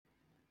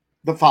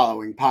The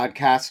following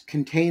podcast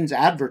contains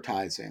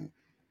advertising.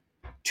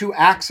 To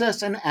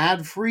access an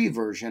ad-free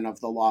version of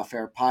the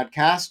Lawfare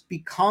podcast,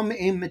 become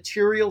a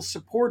material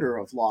supporter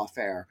of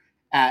Lawfare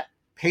at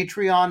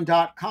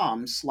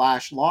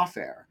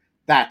patreon.com/lawfare.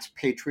 That's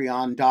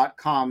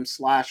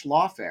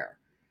patreon.com/lawfare.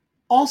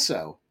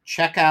 Also,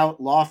 check out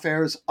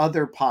Lawfare's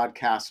other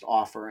podcast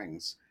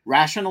offerings: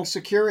 Rational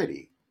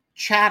Security,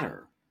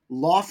 Chatter,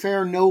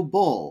 Lawfare No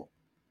Bull,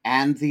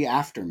 and The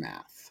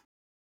Aftermath.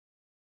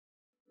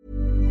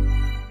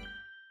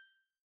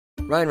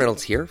 Ryan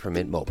Reynolds here from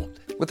Mint Mobile.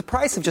 With the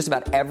price of just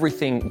about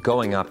everything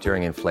going up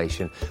during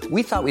inflation,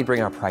 we thought we'd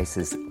bring our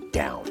prices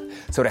down.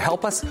 So to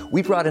help us,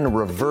 we brought in a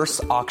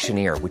reverse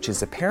auctioneer, which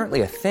is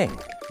apparently a thing.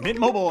 Mint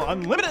Mobile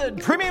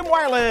Unlimited Premium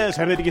Wireless.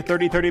 How to get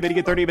 30, 30, bit to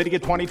get 30, bit to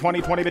get 20, 20,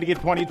 20, bit to get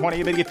 20,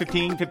 20, bit to get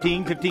 15,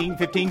 15, 15,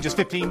 15, just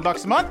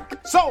 $15 a month?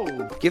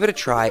 Sold! Give it a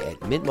try at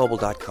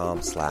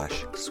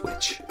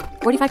mintmobile.com/switch.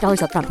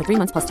 $45 up front for 3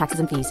 months plus taxes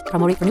and fees.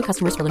 Promo rate for new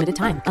customers for limited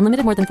time.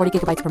 Unlimited more than 40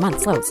 gigabytes per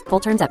month. Slows full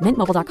terms at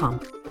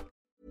mintmobile.com.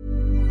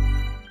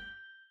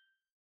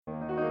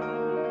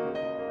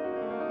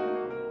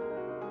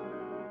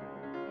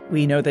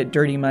 We know that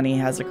dirty money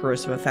has a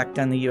corrosive effect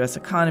on the U.S.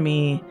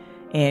 economy,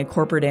 and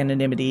corporate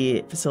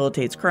anonymity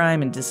facilitates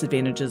crime and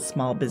disadvantages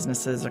small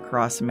businesses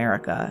across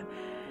America.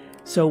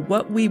 So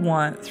what we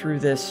want through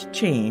this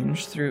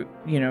change,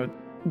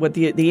 what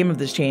the aim of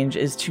this change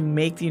is to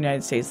make the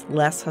United States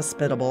less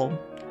hospitable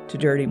to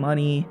dirty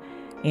money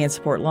and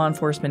support law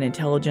enforcement,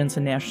 intelligence,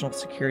 and national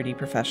security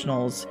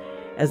professionals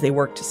as they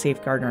work to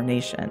safeguard our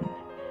nation.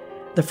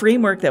 The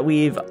framework that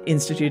we've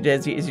instituted,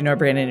 as you know,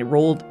 Brandon,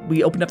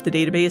 we opened up the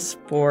database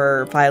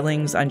for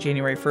filings on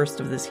January 1st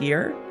of this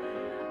year.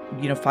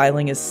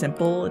 Filing is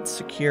simple, it's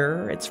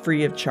secure, it's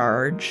free of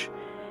charge,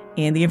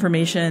 and the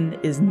information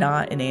is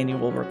not an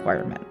annual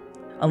requirement.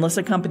 Unless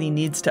a company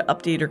needs to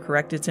update or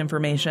correct its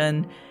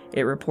information,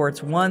 it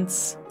reports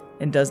once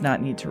and does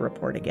not need to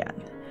report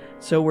again.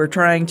 So we're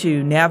trying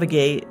to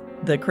navigate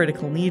the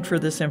critical need for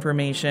this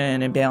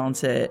information and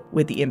balance it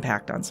with the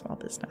impact on small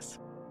business.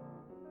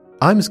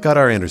 I'm Scott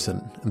R. Anderson,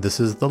 and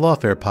this is the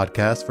Lawfare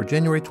podcast for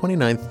January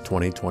 29th,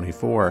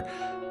 2024.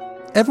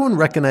 Everyone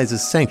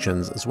recognizes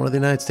sanctions as one of the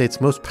United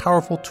States' most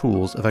powerful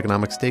tools of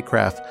economic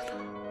statecraft,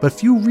 but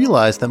few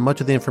realize that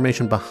much of the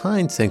information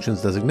behind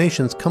sanctions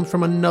designations comes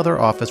from another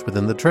office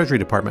within the Treasury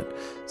Department,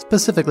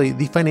 specifically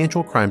the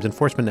Financial Crimes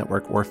Enforcement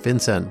Network, or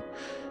FinCEN.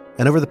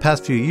 And over the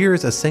past few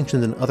years, as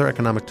sanctions and other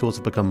economic tools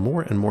have become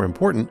more and more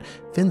important,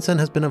 FinCEN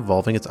has been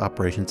evolving its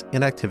operations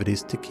and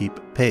activities to keep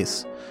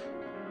pace.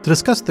 To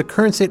discuss the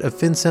current state of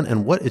FinCEN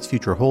and what its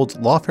future holds,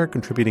 Lawfare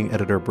contributing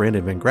editor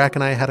Brandon Van Grack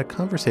and I had a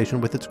conversation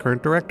with its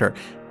current director,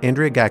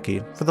 Andrea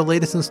Gacki, for the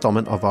latest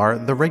installment of our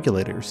The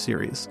Regulators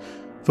series,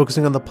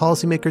 focusing on the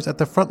policymakers at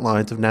the front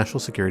lines of national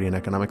security and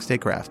economic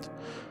statecraft.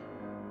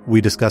 We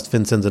discussed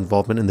FinCEN's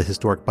involvement in the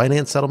historic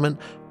Binance settlement,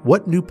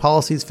 what new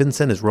policies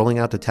FinCEN is rolling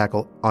out to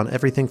tackle on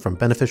everything from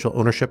beneficial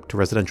ownership to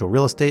residential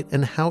real estate,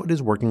 and how it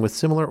is working with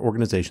similar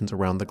organizations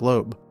around the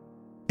globe.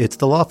 It's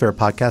the Lawfare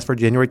podcast for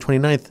January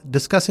 29th,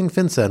 discussing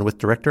FinCEN with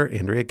director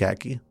Andrea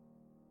Gacki.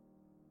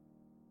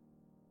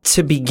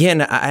 To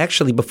begin,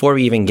 before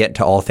we even get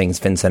to all things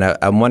FinCEN,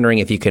 I'm wondering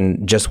if you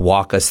can just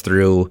walk us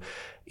through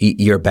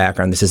your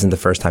background. This isn't the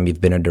first time you've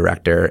been a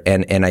director,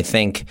 and I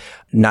think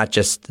not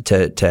just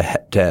to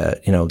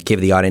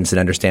give the audience an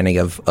understanding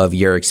of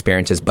your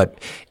experiences, but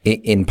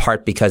in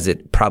part because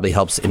it probably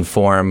helps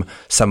inform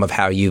some of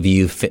how you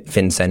view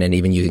FinCEN and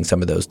even using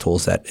some of those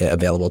tools that are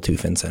available to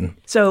FinCEN.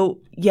 So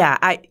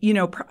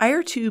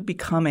prior to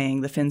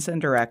becoming the FinCEN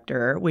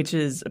director, which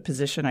is a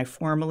position I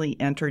formally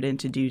entered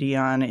into duty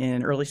on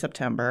in early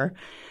September,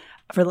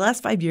 for the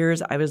last 5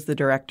 years, I was the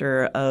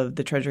director of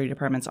the Treasury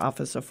Department's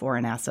Office of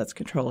Foreign Assets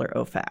Controller,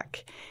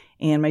 OFAC.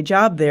 And my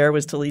job there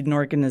was to lead an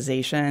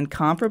organization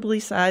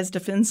comparably sized to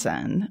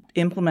FinCEN,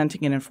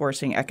 implementing and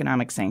enforcing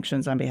economic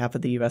sanctions on behalf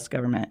of the U.S.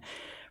 government.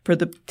 For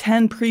the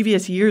 10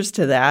 previous years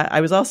to that,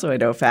 I was also at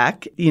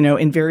OFAC,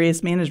 in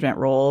various management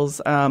roles,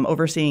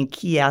 overseeing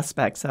key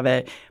aspects of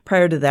it.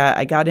 Prior to that,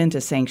 I got into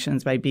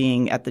sanctions by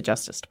being at the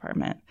Justice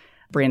Department.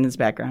 Brandon's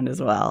background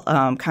as well,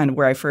 kind of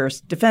where I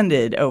first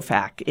defended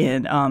OFAC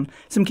in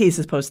some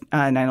cases post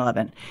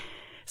 9/11.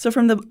 So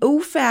from the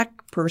OFAC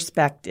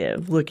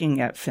perspective,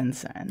 looking at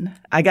FinCEN,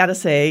 I got to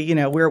say,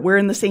 we're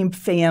in the same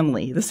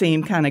family, the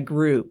same kind of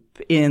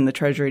group in the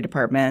Treasury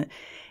Department,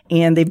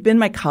 and they've been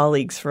my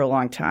colleagues for a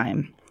long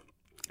time.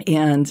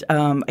 And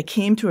I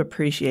came to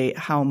appreciate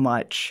how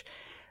much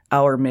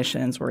our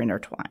missions were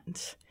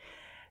intertwined.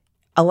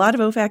 A lot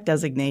of OFAC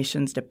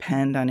designations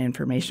depend on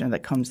information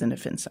that comes into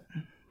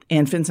FinCEN.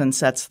 And FinCEN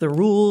sets the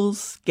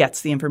rules,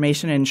 gets the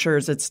information, and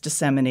ensures it's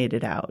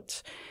disseminated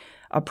out.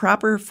 A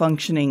proper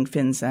functioning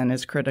FinCEN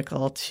is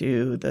critical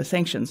to the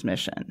sanctions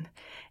mission.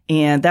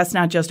 And that's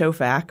not just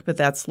OFAC, but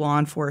that's law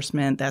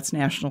enforcement, that's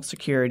national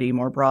security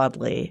more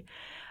broadly.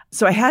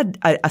 So I had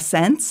a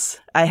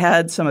sense, I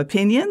had some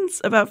opinions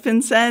about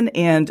FinCEN,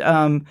 and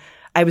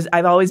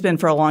I've always been,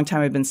 for a long time,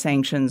 I've been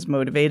sanctions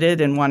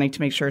motivated and wanting to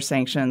make sure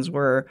sanctions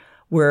were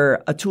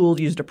We're a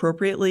tool used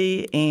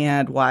appropriately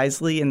and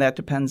wisely, and that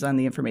depends on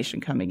the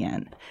information coming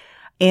in.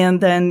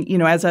 And then,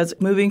 as I was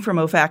moving from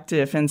OFAC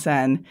to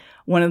FinCEN,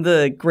 one of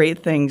the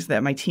great things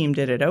that my team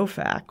did at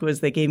OFAC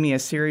was they gave me a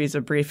series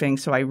of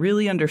briefings so I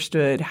really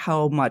understood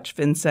how much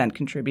FinCEN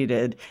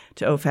contributed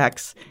to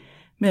OFAC's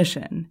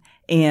mission.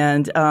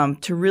 And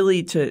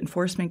to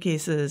enforcement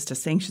cases, to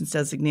sanctions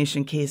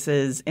designation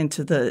cases, and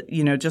to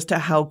just to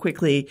how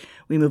quickly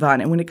we move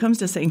on. And when it comes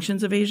to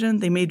sanctions evasion,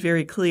 they made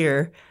very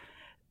clear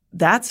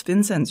that's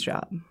FinCEN's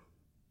job.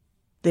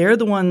 They're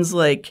the ones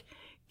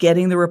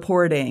getting the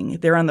reporting.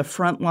 They're on the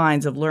front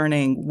lines of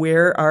learning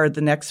where are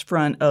the next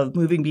front of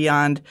moving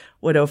beyond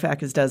what OFAC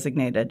has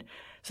designated.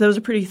 So that was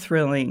a pretty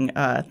thrilling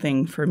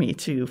thing for me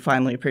to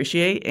finally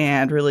appreciate,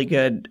 and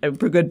a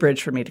good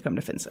bridge for me to come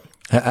to FinCEN.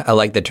 I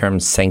like the term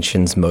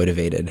sanctions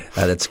motivated.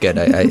 That's good.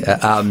 There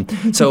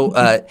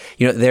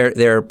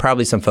are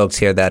probably some folks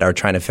here that are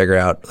trying to figure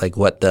out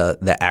what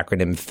the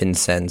acronym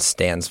FinCEN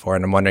stands for,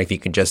 and I'm wondering if you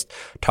could just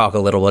talk a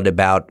little bit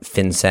about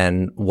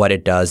FinCEN, what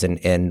it does,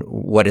 and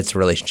what its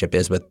relationship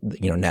is with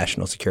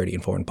national security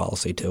and foreign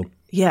policy too.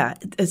 Yeah.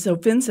 So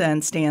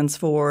FinCEN stands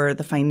for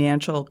the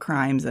Financial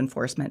Crimes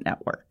Enforcement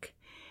Network.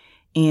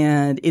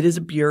 And it is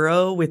a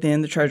bureau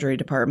within the Treasury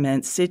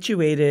Department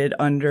situated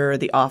under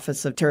the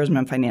Office of Terrorism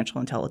and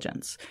Financial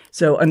Intelligence.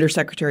 So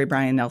Undersecretary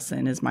Brian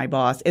Nelson is my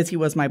boss, as he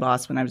was my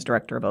boss when I was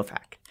director of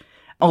OFAC.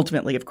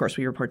 Ultimately, of course,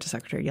 we report to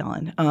Secretary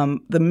Yellen.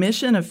 The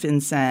mission of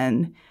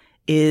FinCEN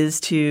is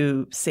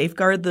to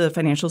safeguard the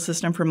financial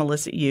system from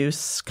illicit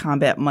use,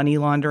 combat money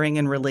laundering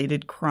and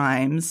related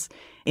crimes,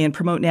 and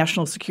promote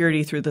national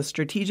security through the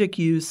strategic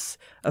use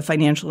of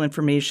financial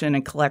information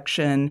and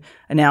collection,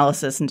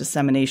 analysis, and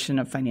dissemination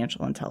of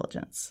financial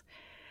intelligence.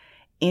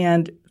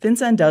 And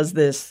FinCEN does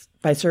this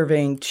by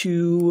serving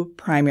two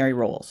primary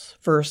roles.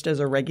 First, as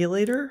a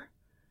regulator,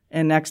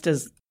 and next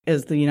as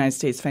the United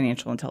States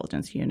Financial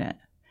Intelligence Unit.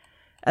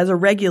 As a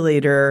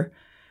regulator,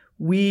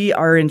 we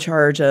are in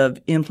charge of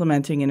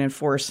implementing and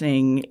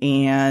enforcing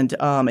and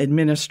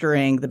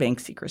administering the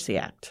Bank Secrecy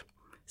Act,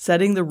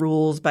 setting the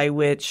rules by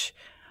which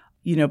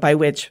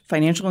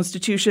financial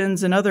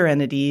institutions and other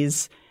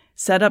entities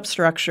set up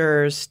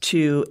structures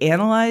to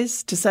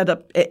analyze, to set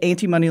up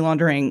anti-money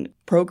laundering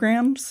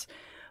programs,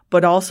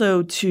 but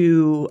also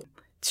to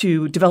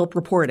develop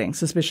reporting,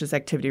 suspicious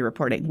activity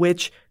reporting,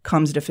 which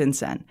comes to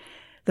FinCEN.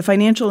 The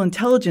Financial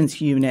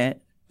Intelligence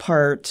Unit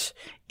part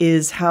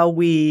is how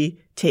we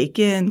take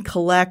in,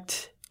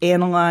 collect,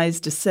 analyze,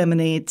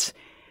 disseminate.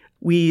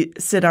 We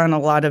sit on a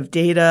lot of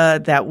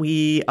data that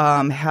we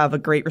have a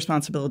great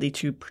responsibility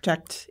to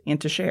protect and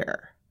to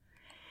share.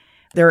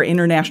 There are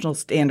international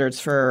standards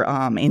for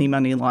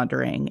anti-money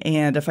laundering,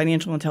 and a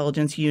financial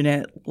intelligence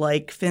unit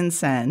like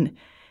FinCEN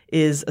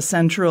is a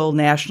central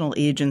national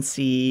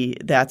agency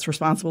that's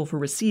responsible for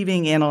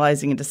receiving,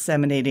 analyzing, and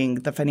disseminating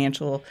the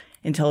financial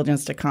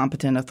intelligence to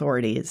competent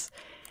authorities.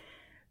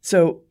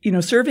 So,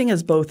 serving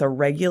as both a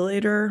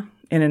regulator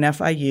and an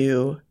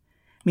FIU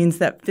means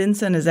that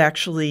FinCEN is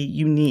actually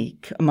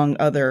unique among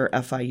other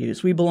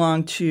FIUs. We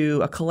belong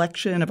to a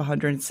collection of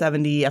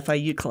 170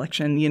 FIU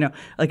collection,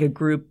 like a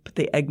group,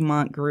 the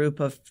Egmont group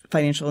of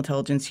financial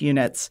intelligence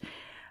units.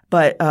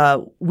 But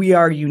we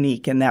are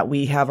unique in that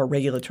we have a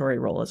regulatory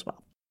role as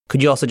well.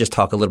 Could you also just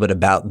talk a little bit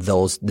about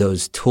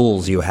those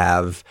tools you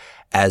have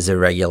as a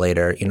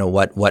regulator?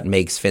 What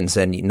makes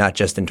FinCEN, not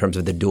just in terms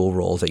of the dual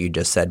roles that you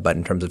just said, but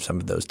in terms of some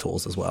of those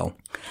tools as well?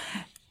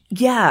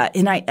 Yeah,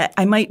 and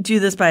I might do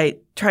this by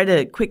try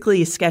to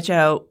quickly sketch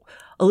out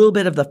a little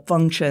bit of the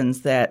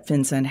functions that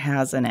FinCEN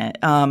has in it.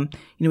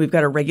 We've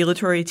got a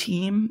regulatory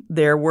team.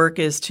 Their work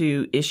is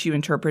to issue,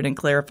 interpret, and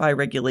clarify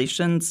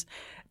regulations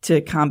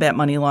to combat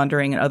money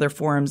laundering and other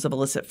forms of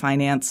illicit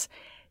finance.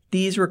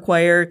 These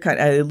require,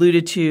 I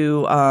alluded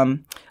to,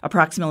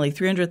 approximately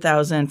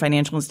 300,000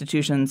 financial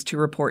institutions to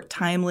report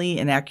timely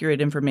and accurate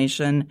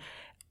information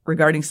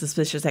regarding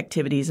suspicious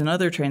activities and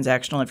other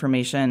transactional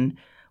information,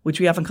 which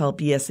we often call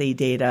BSA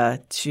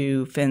data,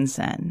 to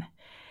FinCEN.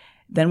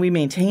 Then we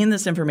maintain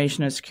this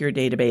information in a secure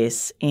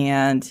database,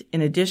 and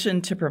in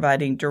addition to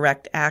providing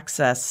direct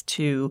access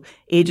to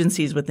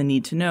agencies with the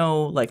need to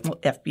know, like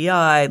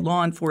FBI,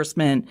 law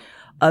enforcement,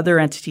 other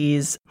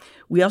entities,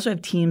 we also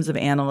have teams of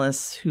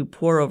analysts who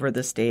pore over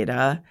this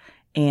data,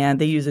 and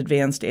they use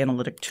advanced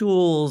analytic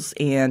tools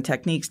and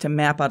techniques to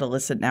map out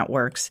illicit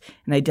networks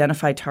and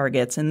identify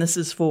targets. And this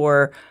is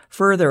for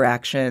further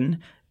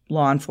action,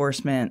 law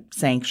enforcement,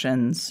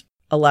 sanctions,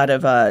 a lot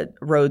of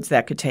roads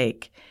that could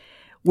take.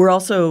 We're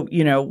also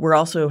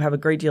have a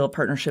great deal of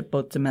partnership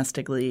both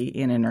domestically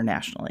and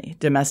internationally.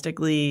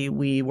 Domestically,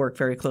 we work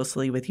very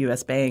closely with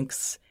U.S.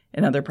 banks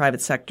and other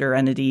private sector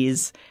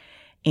entities,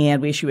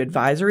 and we issue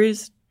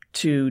advisories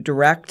to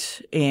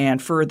direct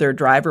and further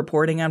drive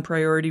reporting on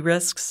priority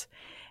risks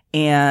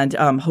and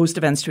host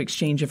events to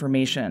exchange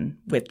information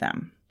with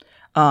them.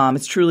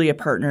 It's truly a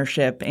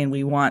partnership, and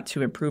we want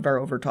to improve our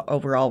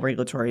overall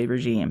regulatory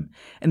regime.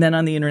 And then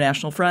on the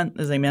international front,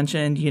 as I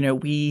mentioned,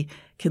 we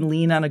can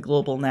lean on a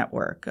global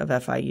network of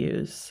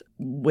FIUs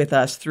with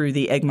us through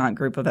the Egmont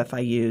group of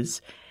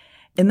FIUs.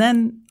 And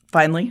then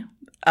finally,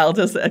 I'll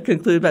just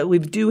conclude, but we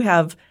do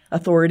have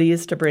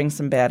authorities to bring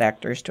some bad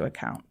actors to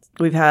account.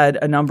 We've had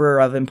a number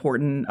of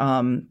important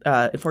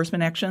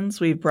enforcement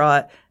actions we've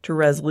brought to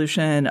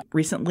resolution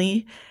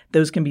recently.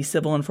 Those can be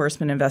civil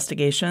enforcement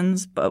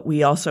investigations, but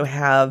we also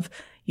have,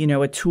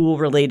 a tool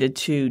related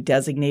to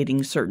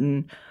designating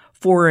certain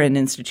foreign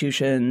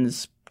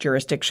institutions,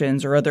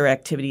 jurisdictions, or other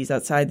activities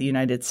outside the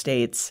United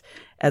States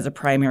as a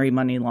primary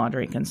money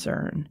laundering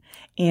concern.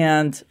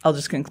 And I'll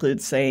just conclude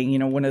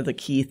saying, one of the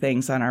key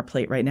things on our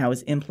plate right now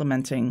is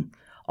implementing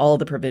all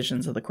the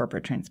provisions of the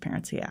Corporate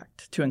Transparency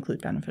Act to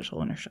include beneficial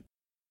ownership.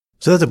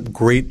 So that's a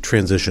great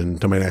transition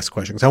to my next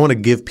question, because I want to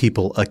give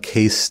people a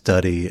case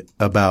study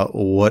about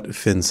what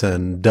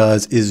FinCEN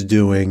is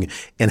doing,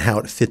 and how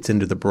it fits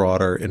into the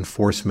broader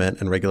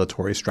enforcement and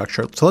regulatory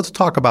structure. So let's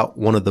talk about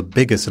one of the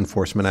biggest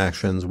enforcement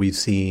actions we've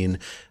seen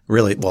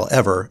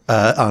ever,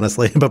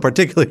 honestly, but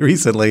particularly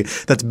recently,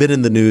 that's been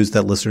in the news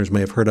that listeners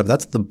may have heard of.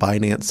 That's the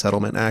Binance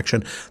settlement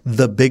action,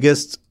 the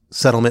biggest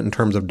settlement in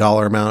terms of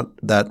dollar amount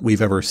that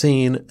we've ever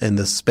seen in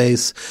this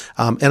space.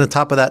 And on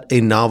top of that,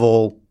 a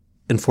novel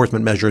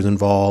enforcement measures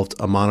involved,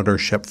 a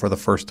monitorship for the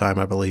first time,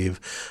 I believe.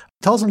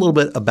 Tell us a little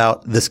bit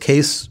about this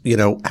case,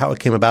 how it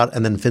came about,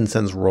 and then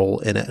FinCEN's role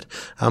in it.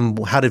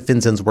 How did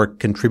FinCEN's work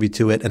contribute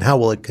to it, and how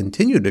will it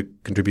continue to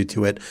contribute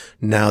to it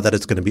now that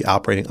it's going to be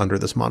operating under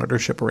this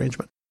monitorship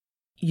arrangement?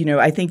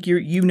 I think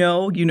you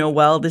know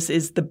well, this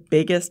is the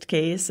biggest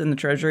case in the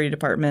Treasury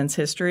Department's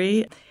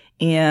history.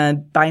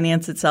 And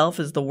Binance itself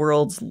is the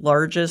world's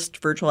largest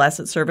virtual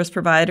asset service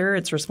provider.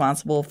 It's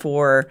responsible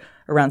for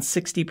around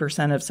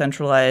 60% of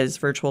centralized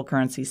virtual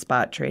currency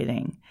spot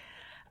trading.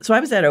 So I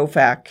was at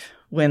OFAC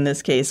when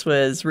this case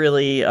was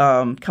really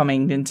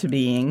coming into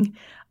being.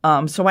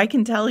 So I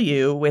can tell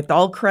you, with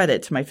all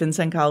credit to my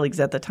FinCEN colleagues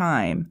at the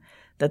time,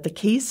 that the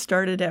case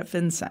started at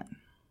FinCEN.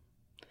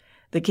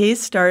 The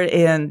case started,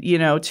 and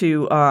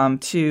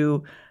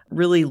to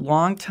really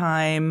long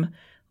time,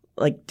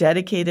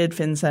 dedicated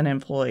FinCEN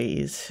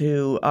employees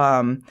who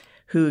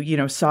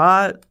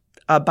saw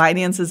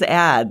Binance's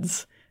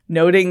ads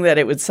noting that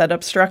it would set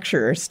up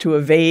structures to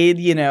evade,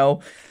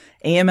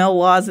 AML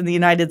laws in the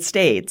United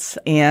States.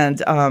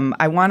 And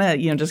I want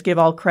to, just give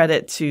all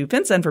credit to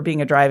FinCEN for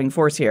being a driving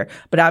force here.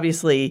 But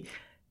obviously,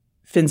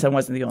 FinCEN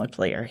wasn't the only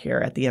player here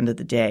at the end of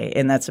the day,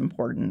 and that's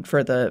important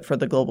for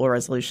the global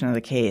resolution of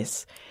the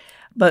case.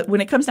 But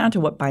when it comes down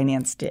to what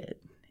Binance did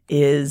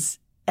is,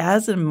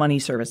 as a money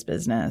service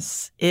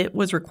business, it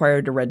was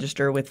required to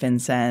register with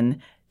FinCEN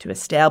to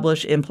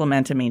establish,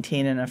 implement, and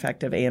maintain an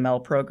effective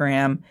AML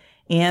program,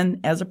 and,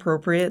 as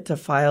appropriate, to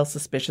file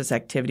suspicious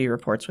activity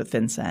reports with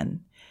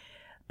FinCEN.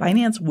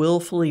 Binance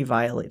willfully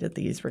violated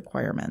these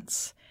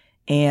requirements,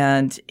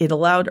 and it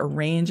allowed a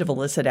range of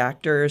illicit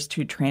actors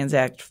to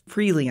transact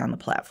freely on the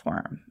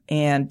platform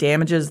and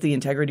damages the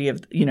integrity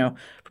of,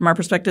 from our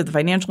perspective, the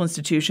financial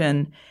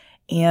institution.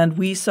 And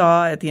we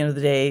saw at the end of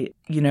the day,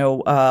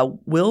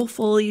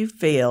 willfully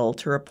fail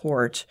to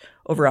report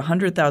over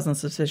 100,000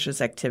 suspicious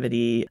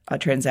activity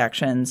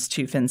transactions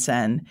to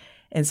FinCEN.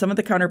 And some of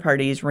the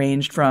counterparties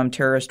ranged from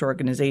terrorist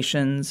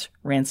organizations,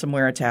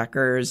 ransomware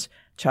attackers,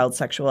 child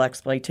sexual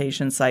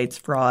exploitation sites,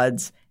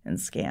 frauds, and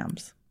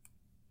scams.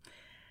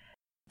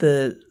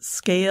 The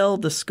scale,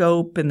 the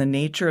scope, and the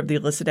nature of the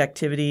illicit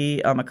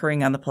activity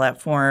occurring on the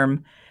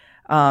platform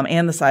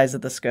and the size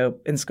of the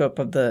scope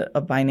of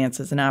Binance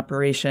as an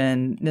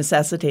operation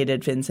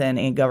necessitated FinCEN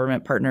and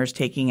government partners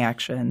taking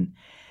action.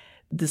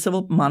 The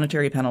civil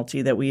monetary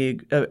penalty that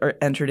we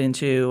entered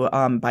into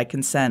by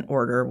consent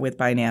order with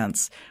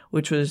Binance,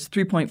 which was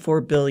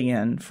 $3.4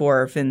 billion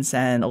for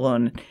FinCEN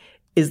alone,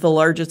 is the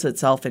largest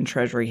itself in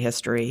Treasury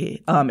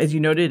history. As you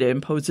noted, it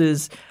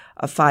imposes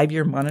a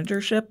 5-year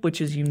monitorship, which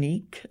is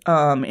unique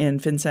in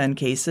FinCEN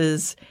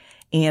cases,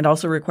 and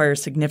also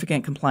requires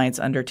significant compliance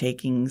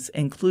undertakings,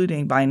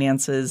 including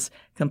Binance's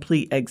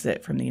complete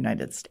exit from the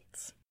United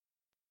States.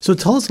 So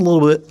tell us a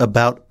little bit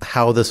about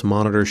how this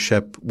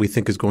monitorship we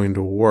think is going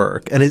to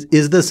work. And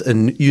is this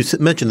you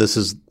mentioned this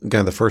is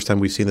kind of the first time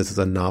we've seen this as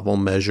a novel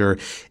measure.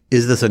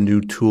 Is this a new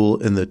tool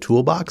in the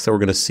toolbox that we're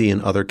going to see in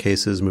other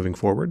cases moving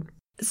forward?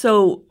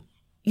 So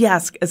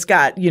yes,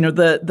 Scott,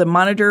 the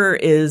monitor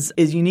is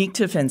unique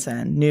to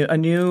FinCEN,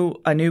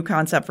 a new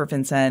concept for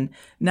FinCEN,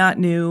 not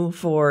new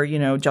for,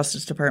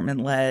 Justice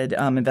Department-led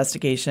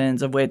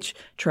investigations of which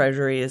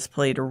Treasury has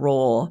played a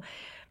role.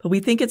 But we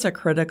think it's a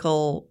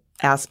critical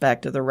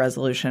aspect of the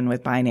resolution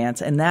with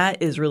Binance, and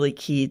that is really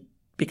key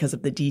because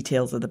of the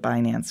details of the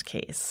Binance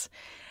case.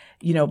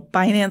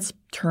 Binance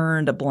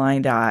turned a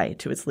blind eye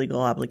to its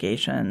legal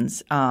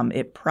obligations.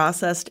 It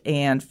processed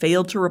and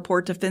failed to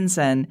report to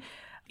FinCEN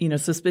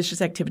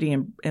suspicious activity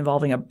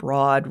involving a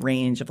broad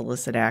range of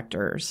illicit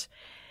actors.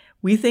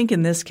 We think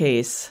in this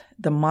case,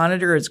 the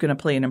monitor is going to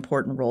play an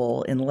important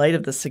role in light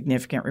of the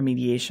significant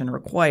remediation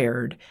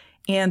required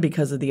and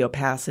because of the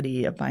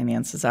opacity of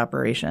Binance's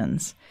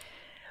operations.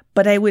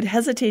 But I would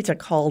hesitate to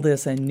call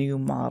this a new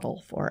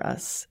model for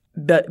us.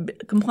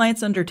 But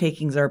compliance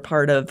undertakings are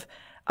part of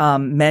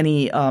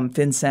many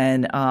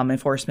FinCEN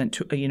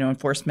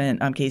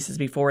enforcement cases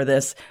before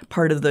this,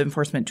 part of the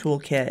enforcement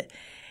toolkit.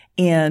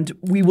 And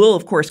we will,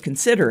 of course,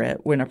 consider it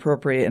when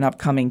appropriate in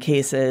upcoming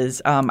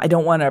cases. I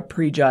don't want to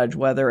prejudge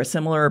whether a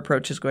similar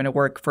approach is going to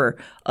work for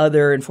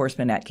other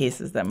Enforcement Act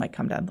cases that might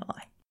come down the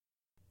line.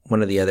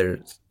 One of the other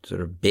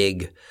sort of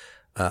big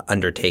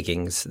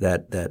undertakings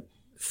that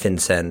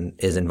FinCEN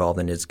is involved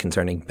in is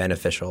concerning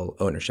beneficial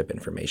ownership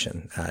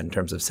information in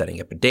terms of setting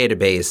up a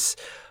database,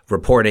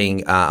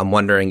 reporting. I'm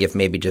wondering if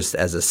maybe just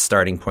as a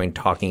starting point,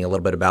 talking a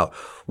little bit about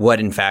what,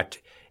 in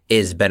fact,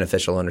 is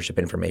beneficial ownership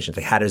information.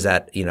 Like how does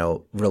that,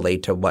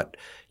 relate to what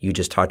you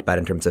just talked about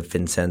in terms of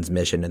FinCEN's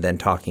mission? And then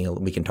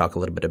we can talk a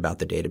little bit about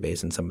the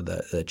database and some of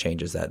the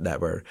changes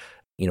that were,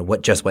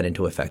 what just went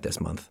into effect this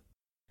month.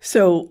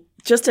 So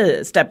just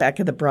to step back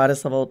at the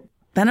broadest level,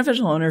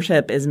 beneficial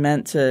ownership is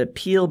meant to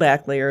peel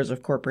back layers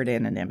of corporate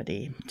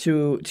anonymity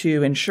to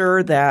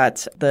ensure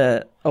that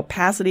the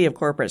opacity of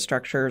corporate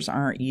structures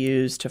aren't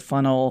used to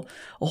funnel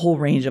a whole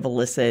range of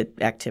illicit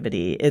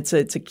activity. It's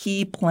a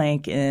key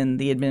plank in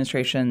the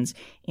administration's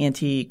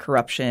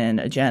anti-corruption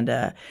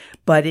agenda,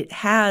 but it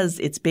has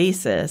its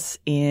basis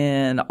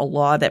in a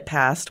law that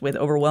passed with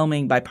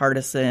overwhelming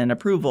bipartisan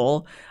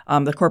approval,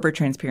 the Corporate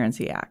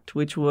Transparency Act,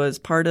 which was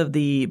part of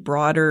the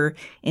broader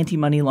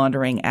Anti-Money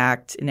Laundering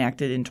Act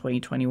enacted in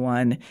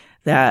 2021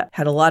 that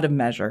had a lot of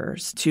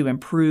measures to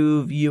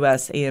improve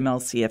U.S.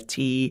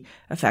 AML-CFT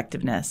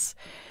effectiveness.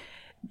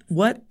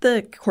 What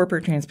the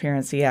Corporate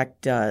Transparency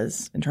Act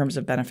does in terms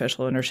of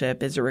beneficial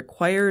ownership is it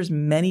requires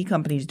many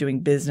companies doing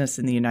business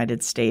in the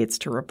United States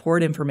to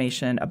report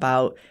information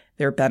about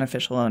their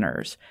beneficial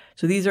owners.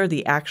 So these are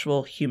the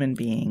actual human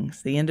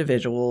beings, the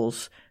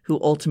individuals who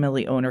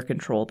ultimately own or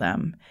control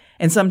them.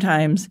 And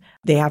sometimes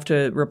they have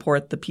to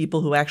report the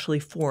people who actually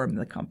form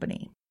the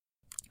company.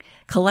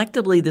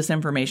 Collectively, this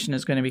information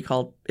is going to be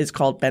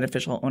called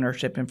beneficial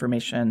ownership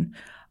information.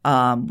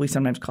 We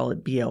sometimes call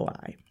it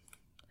BOI.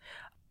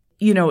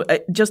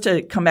 Just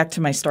to come back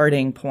to my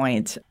starting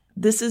point,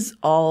 this is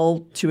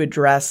all to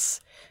address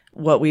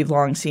what we've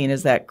long seen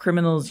is that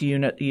criminals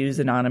use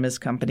anonymous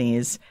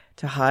companies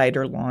to hide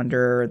or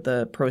launder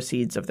the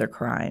proceeds of their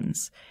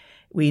crimes.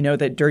 We know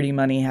that dirty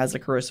money has a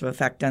corrosive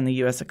effect on the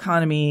U.S.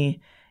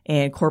 economy,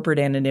 and corporate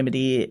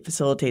anonymity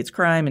facilitates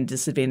crime and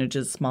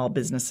disadvantages small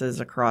businesses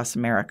across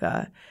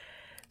America.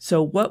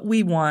 So what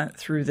we want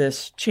through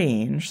this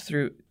change,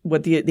 the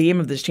aim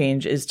of this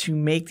change is to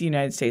make the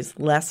United States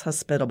less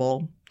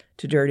hospitable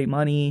to dirty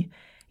money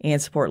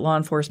and support law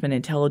enforcement,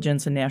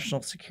 intelligence, and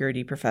national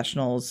security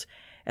professionals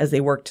as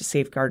they work to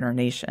safeguard our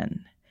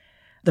nation.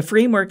 The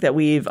framework that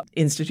we've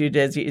instituted,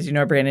 as you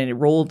know, Brandon,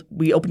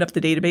 we opened up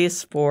the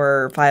database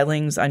for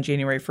filings on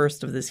January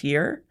 1st of this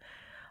year.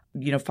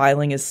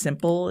 Filing is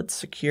simple, it's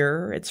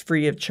secure, it's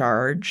free of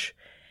charge,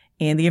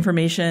 and the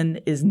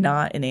information is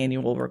not an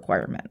annual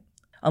requirement.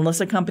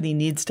 Unless a company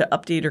needs to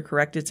update or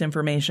correct its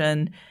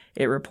information,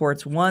 it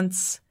reports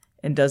once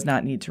and does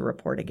not need to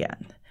report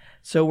again.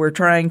 So we're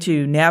trying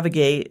to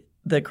navigate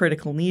the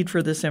critical need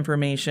for this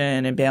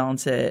information and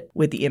balance it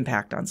with the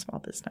impact on small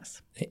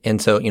business. And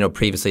so,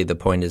 previously the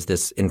point is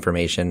this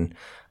information,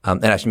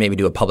 and I should maybe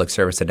do a public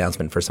service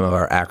announcement for some of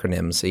our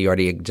acronyms. So you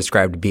already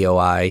described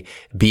BOI.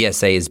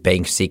 BSA is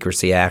Bank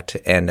Secrecy Act,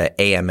 and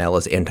AML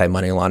is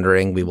Anti-Money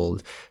Laundering. We will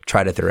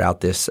try to,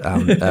 throughout this,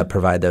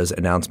 provide those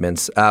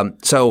announcements.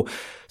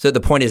 So the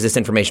point is this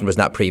information was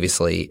not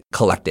previously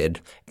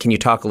collected. Can you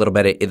talk a little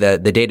bit? The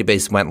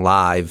database went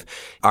live.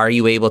 Are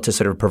you able to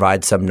sort of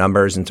provide some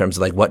numbers in terms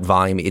of like what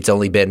volume?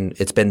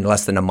 It's been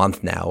less than a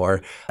month now,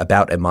 or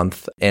about a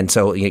month. And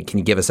so can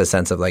you give us a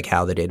sense of like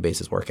how the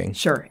database is working?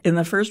 Sure. In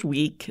the first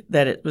week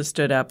that it was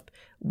stood up,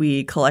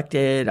 we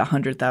collected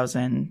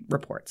 100,000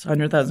 reports.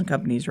 100,000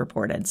 companies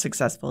reported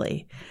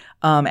successfully.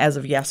 As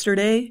of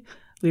yesterday,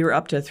 we were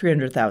up to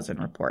 300,000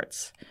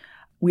 reports.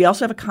 We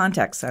also have a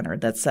contact center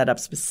that's set up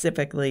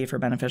specifically for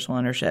beneficial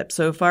ownership.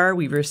 So far,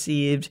 we've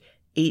received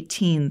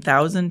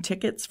 18,000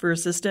 tickets for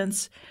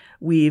assistance.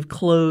 We've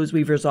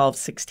resolved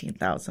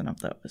 16,000 of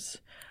those.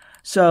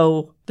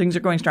 So things are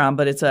going strong,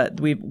 but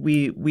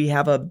we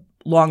have a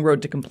long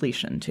road to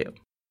completion too.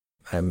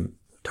 I'm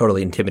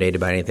totally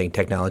intimidated by anything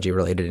technology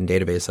related in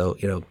database.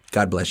 So,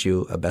 God bless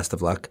you. Best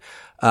of luck.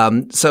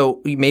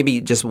 So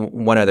maybe just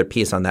one other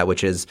piece on that,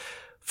 which is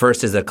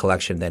first is the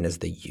collection, then is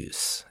the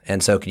use.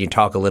 And so can you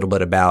talk a little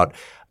bit about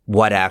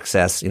what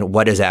access,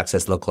 what does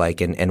access look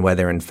like and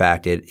whether in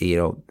fact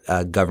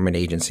government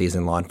agencies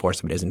and law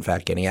enforcement is in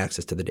fact getting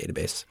access to the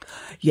database?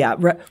 Yeah,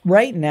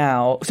 right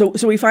now. So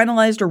we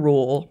finalized a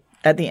rule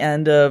at the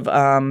end of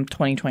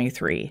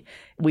 2023.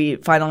 We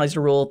finalized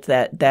a rule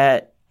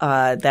that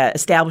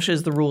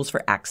establishes the rules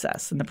for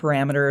access and the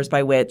parameters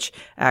by which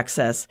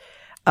access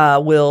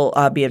will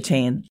be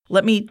obtained.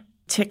 Let me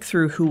tick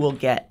through who will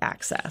get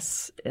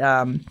access.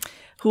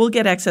 Who will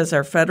get access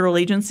are federal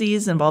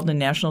agencies involved in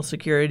national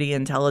security,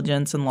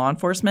 intelligence, and law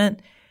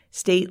enforcement,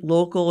 state,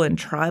 local, and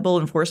tribal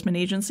enforcement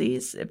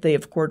agencies, if they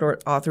have court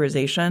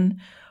authorization,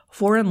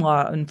 foreign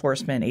law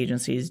enforcement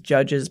agencies,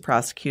 judges,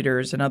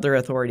 prosecutors, and other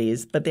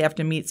authorities, but they have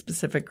to meet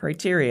specific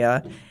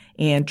criteria,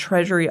 and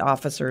Treasury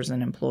officers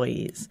and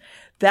employees.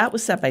 That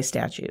was set by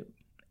statute.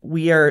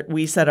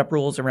 We set up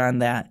rules around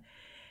that.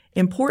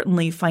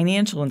 Importantly,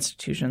 financial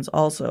institutions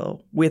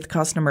also, with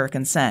customer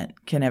consent,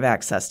 can have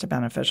access to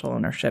beneficial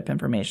ownership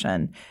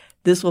information.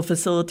 This will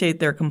facilitate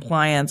their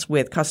compliance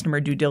with customer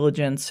due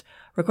diligence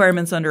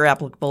requirements under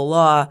applicable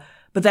law,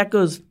 but that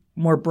goes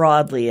more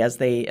broadly as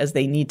they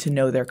need to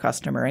know their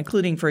customer,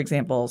 including, for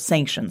example,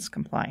 sanctions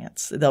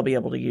compliance. They'll be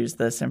able to use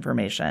this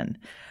information.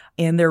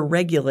 And their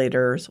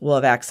regulators will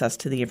have access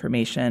to the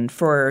information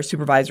for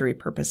supervisory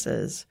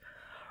purposes.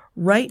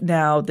 Right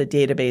now, the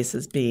database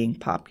is being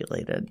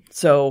populated.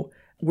 So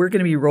we're going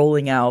to be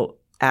rolling out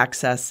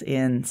access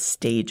in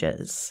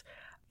stages.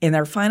 And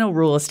our final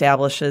rule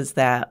establishes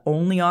that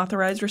only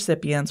authorized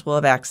recipients will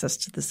have access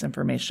to this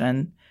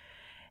information.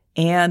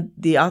 And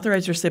the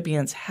authorized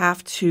recipients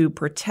have to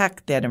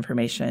protect that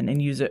information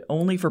and use it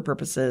only for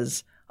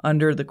purposes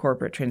under the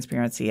Corporate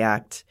Transparency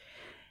Act.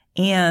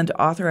 And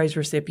authorized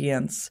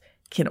recipients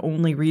can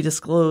only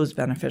redisclose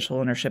beneficial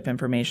ownership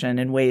information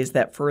in ways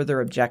that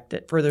further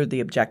the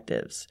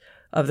objectives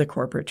of the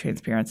Corporate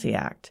Transparency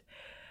Act.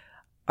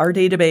 Our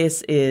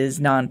database is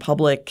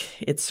non-public,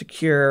 it's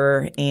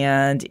secure,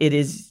 and it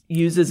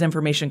uses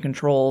information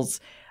controls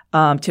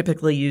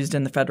typically used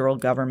in the federal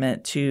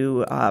government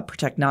to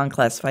protect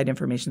non-classified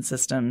information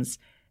systems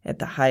at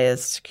the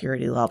highest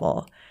security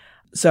level.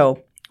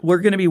 So we're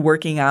going to be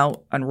working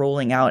out on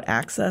rolling out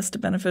access to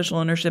beneficial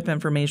ownership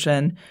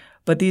information,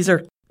 but these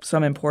are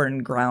some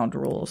important ground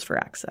rules for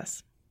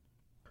access.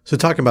 So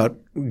talking about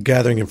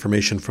gathering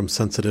information from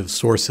sensitive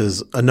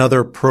sources,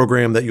 another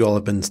program that you all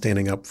have been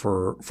standing up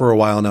for a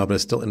while now, but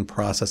is still in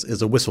process,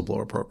 is a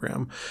whistleblower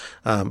program,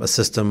 a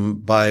system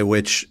by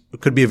which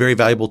could be a very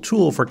valuable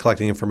tool for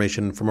collecting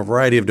information from a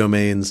variety of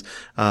domains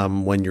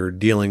when you're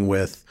dealing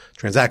with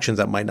transactions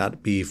that might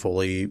not be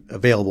fully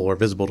available or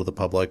visible to the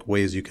public,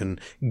 ways you can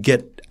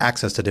get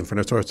access to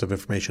different sorts of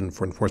information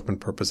for enforcement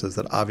purposes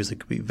that obviously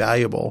could be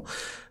valuable.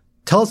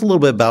 Tell us a little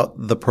bit about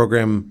the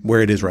program,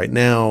 where it is right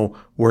now,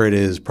 where it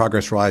is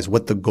progress-wise,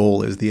 what the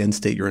goal is, the end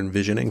state you're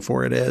envisioning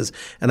for it is.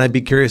 And I'd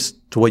be curious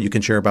to what you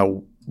can share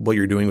about what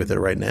you're doing with it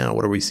right now.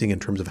 What are we seeing in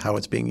terms of how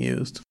it's being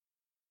used?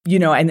 You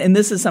know, and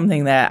this is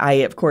something that I,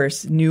 of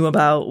course, knew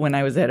about when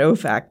I was at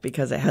OFAC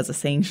because it has a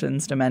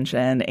sanctions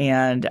dimension,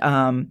 and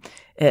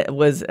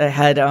it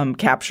had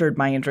captured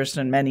my interest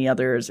and many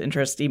others'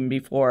 interest even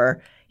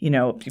before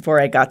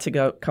I got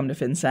to come to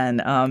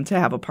FinCEN to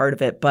have a part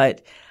of it.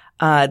 But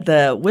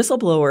the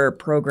whistleblower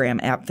program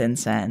at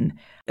FinCEN,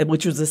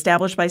 which was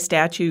established by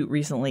statute,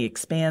 recently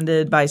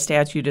expanded by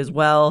statute as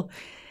well,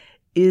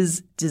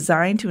 is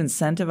designed to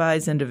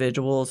incentivize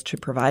individuals to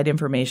provide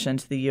information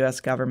to the U.S.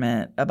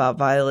 government about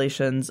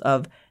violations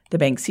of the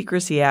Bank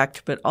Secrecy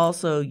Act, but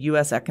also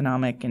U.S.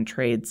 economic and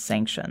trade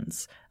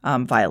sanctions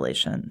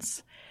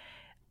violations.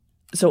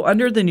 So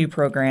under the new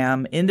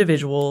program,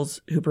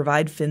 individuals who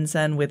provide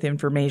FinCEN with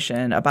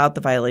information about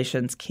the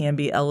violations can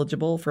be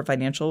eligible for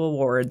financial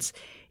awards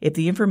if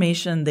the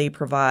information they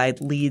provide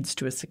leads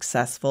to a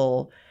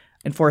successful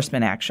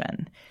enforcement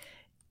action.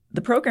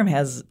 The program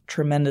has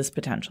tremendous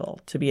potential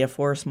to be a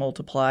force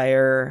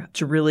multiplier,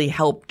 to really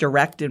help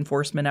direct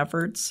enforcement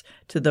efforts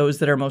to those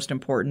that are most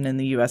important in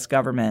the U.S.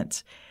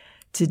 government.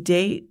 To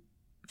date,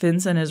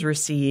 FinCEN has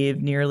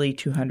received nearly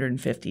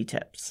 250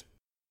 tips.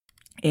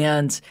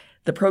 And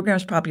the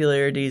program's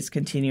popularity is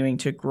continuing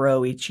to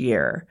grow each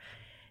year.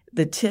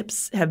 The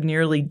tips have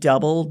nearly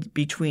doubled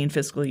between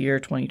fiscal year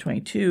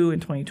 2022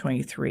 and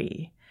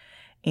 2023.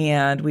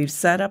 And we've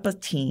set up a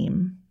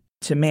team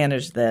to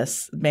manage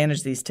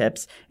these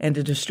tips, and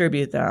to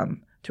distribute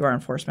them to our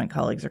enforcement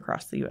colleagues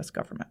across the U.S.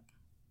 government.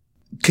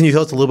 Can you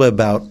tell us a little bit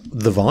about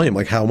the volume?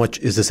 Like, how much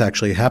is this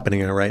actually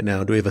happening right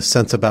now? Do we have a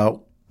sense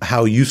about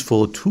how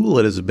useful a tool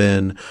it has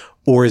been,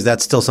 or is that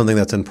still something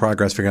that's in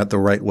progress, figuring out the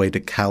right way to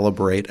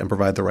calibrate and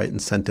provide the right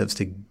incentives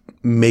to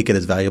make it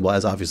as valuable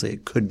as obviously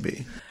it could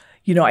be?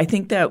 You know, I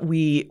think that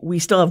we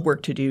still have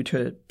work to do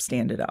to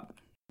stand it up.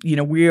 You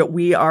know,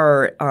 we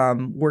are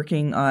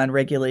working on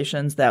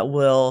regulations that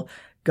will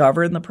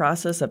govern the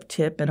process of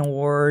tip and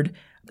award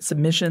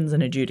submissions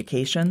and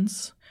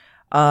adjudications.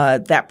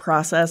 That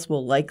process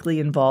will likely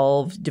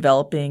involve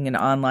developing an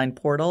online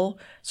portal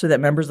so that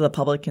members of the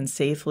public can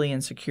safely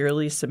and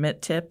securely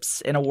submit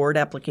tips and award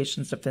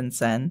applications to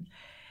FinCEN.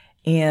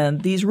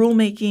 And these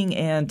rulemaking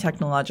and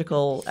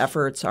technological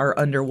efforts are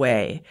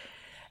underway.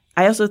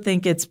 I also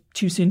think it's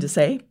too soon to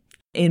say,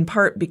 in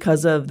part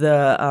because of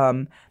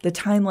the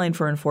timeline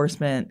for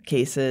enforcement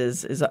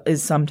cases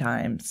is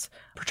sometimes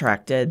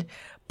protracted.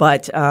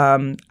 But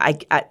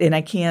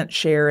I can't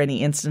share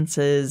any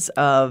instances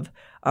of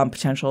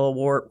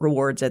potential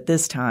rewards at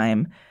this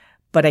time,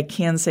 but I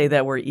can say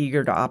that we're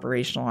eager to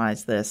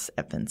operationalize this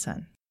at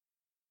FinCEN.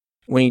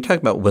 When you talk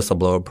about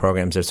whistleblower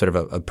programs, there's sort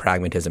of a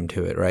pragmatism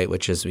to it, right?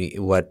 Which is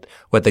what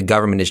the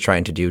government is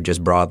trying to do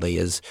just broadly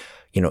is,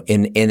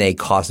 in a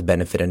cost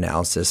benefit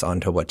analysis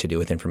onto what to do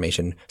with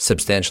information,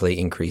 substantially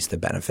increase the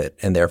benefit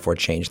and therefore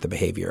change the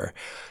behavior.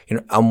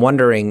 I'm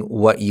wondering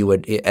what you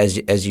would, as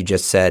you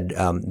just said,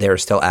 there are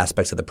still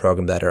aspects of the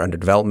program that are under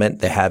development.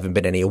 There haven't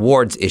been any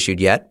awards issued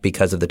yet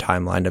because of the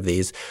timeline of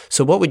these.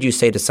 So what would you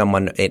say to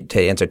someone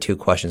to answer two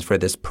questions for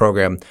this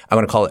program? I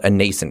want to call it a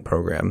nascent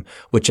program,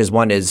 which is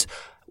one is,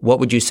 what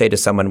would you say to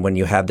someone when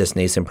you have this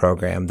nascent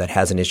program that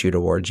hasn't issued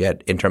awards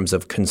yet in terms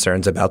of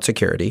concerns about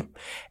security?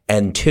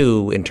 And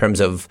two, in terms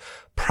of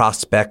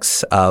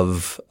prospects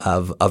of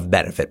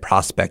benefit,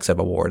 prospects of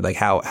award? Like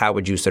how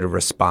would you sort of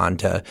respond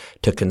to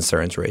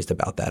concerns raised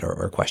about that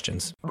or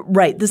questions?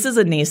 Right. This is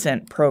a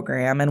nascent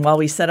program. And while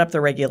we set up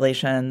the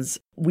regulations,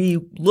 we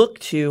look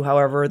to,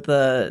 however,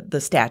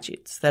 the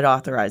statutes that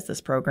authorize this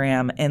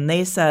program. And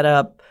they set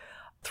up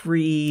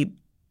three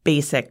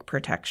basic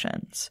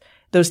protections.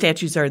 Those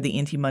statutes are the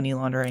Anti-Money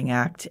Laundering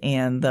Act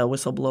and the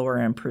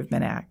Whistleblower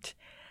Improvement Act.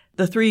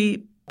 The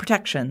three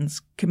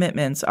protections,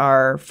 commitments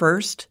are,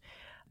 first,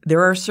 there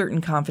are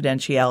certain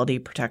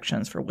confidentiality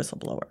protections for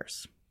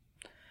whistleblowers.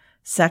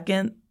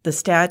 Second, the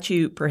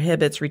statute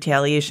prohibits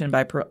retaliation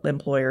by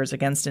employers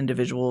against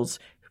individuals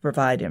who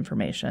provide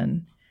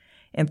information.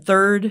 And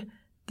third,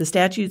 the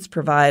statutes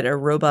provide a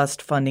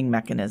robust funding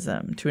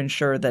mechanism to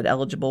ensure that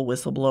eligible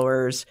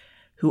whistleblowers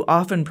who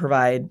often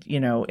provide,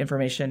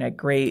 information at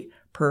great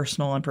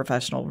personal and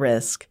professional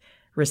risk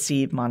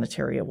receive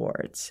monetary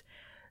awards.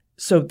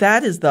 So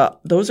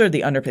those are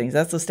the underpinnings.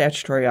 That's the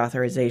statutory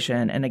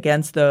authorization. And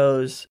against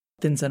those,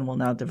 FinCEN will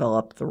now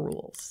develop the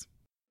rules.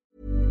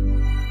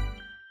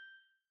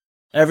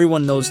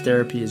 Everyone knows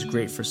therapy is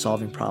great for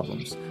solving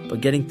problems, but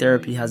getting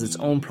therapy has its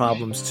own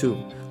problems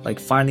too, like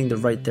finding the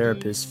right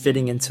therapist,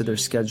 fitting into their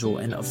schedule,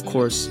 and of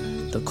course,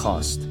 the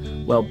cost.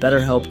 Well,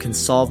 BetterHelp can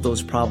solve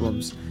those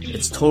problems.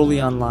 It's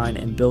totally online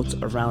and built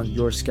around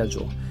your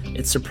schedule.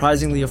 It's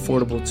surprisingly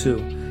affordable too.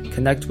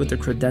 Connect with a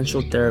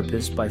credentialed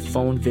therapist by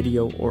phone,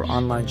 video, or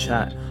online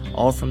chat,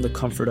 all from the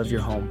comfort of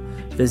your home.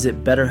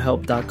 Visit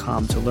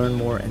BetterHelp.com to learn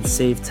more and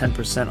save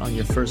 10% on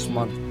your first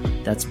month.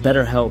 That's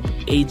BetterHelp,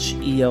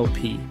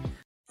 H-E-L-P.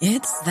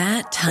 It's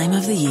that time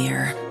of the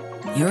year.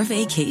 Your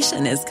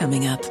vacation is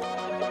coming up.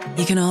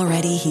 You can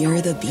already hear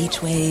the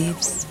beach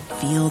waves,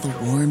 feel the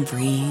warm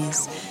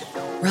breeze,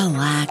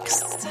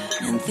 relax,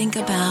 and think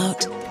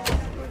about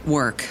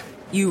work.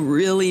 You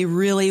really,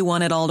 really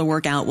want it all to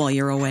work out while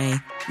you're away.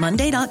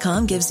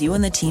 Monday.com gives you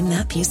and the team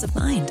that peace of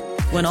mind.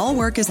 When all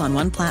work is on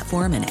one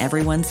platform and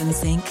everyone's in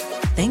sync,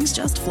 things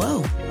just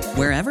flow.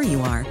 Wherever you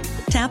are,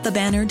 tap the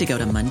banner to go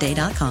to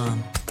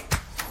Monday.com.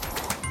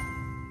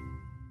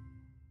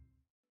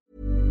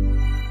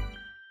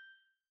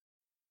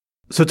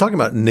 So talking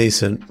about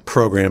nascent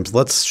programs,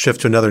 let's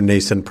shift to another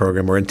nascent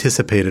program or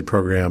anticipated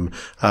program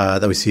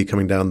that we see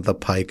coming down the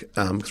pike.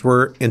 Because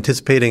we're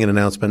anticipating an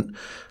announcement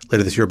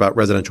later this year about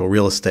residential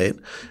real estate,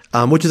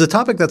 which is a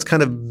topic that's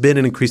kind of been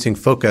an increasing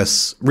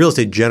focus, real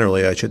estate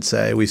generally, I should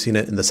say. We've seen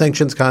it in the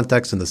sanctions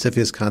context, in the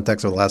CFIUS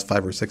context over the last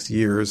 5 or 6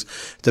 years.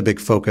 It's a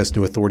big focus,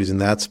 new authorities in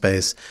that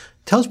space.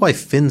 Tell us why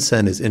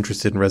FinCEN is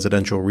interested in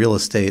residential real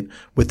estate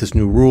with this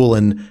new rule,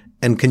 and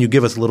can you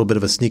give us a little bit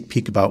of a sneak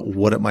peek about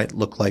what it might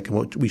look like and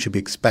what we should be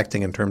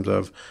expecting in terms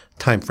of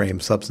time frame,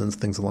 substance,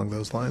 things along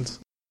those lines?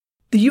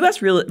 The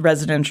U.S.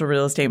 residential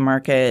real estate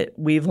market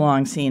we've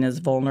long seen as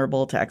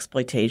vulnerable to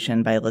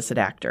exploitation by illicit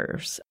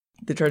actors.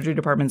 The Treasury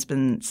Department's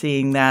been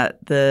seeing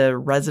that the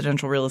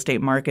residential real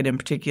estate market in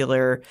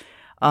particular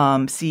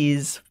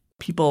sees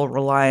people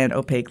rely on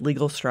opaque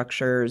legal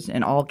structures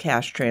and all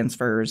cash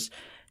transfers.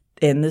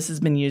 And this has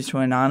been used to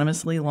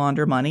anonymously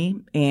launder money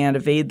and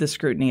evade the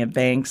scrutiny of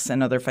banks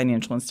and other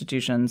financial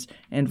institutions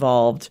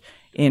involved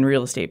in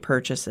real estate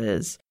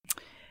purchases.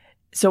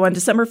 So on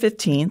December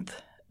 15th,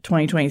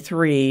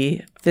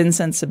 2023,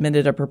 FinCEN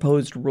submitted a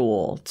proposed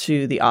rule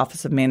to the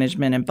Office of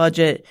Management and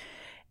Budget.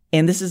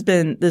 And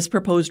this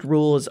proposed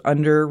rule is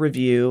under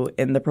review,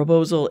 and the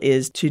proposal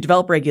is to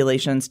develop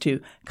regulations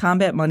to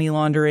combat money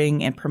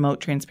laundering and promote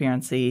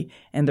transparency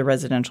in the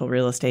residential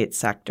real estate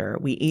sector.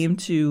 We aim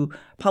to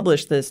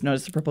publish this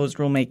notice of proposed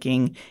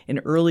rulemaking in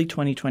early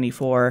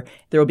 2024.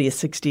 There will be a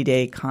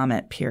 60-day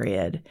comment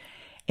period.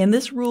 And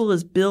this rule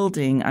is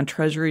building on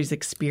Treasury's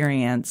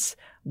experience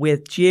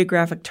with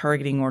geographic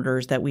targeting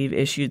orders that we've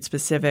issued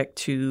specific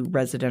to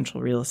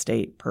residential real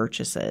estate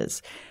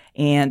purchases,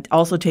 and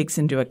also takes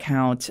into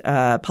account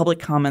public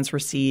comments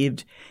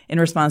received in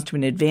response to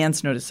an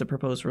advance notice of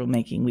proposed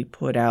rulemaking we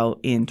put out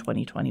in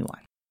 2021.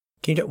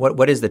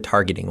 What is the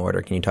targeting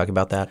order? Can you talk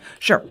about that?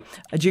 Sure.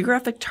 A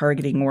geographic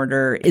targeting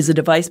order is a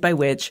device by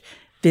which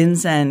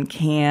FinCEN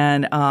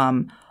can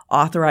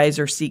authorize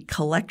or seek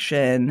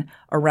collection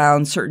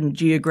around certain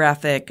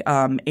geographic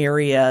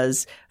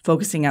areas,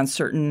 focusing on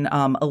certain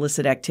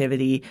illicit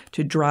activity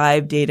to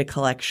drive data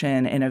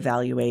collection and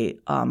evaluate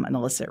an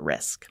illicit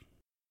risk.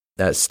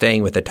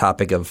 Staying with the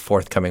topic of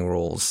forthcoming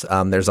rules,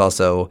 there's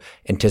also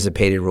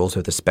anticipated rules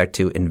with respect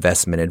to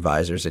investment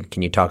advisors. And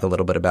can you talk a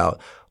little bit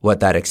about what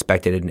that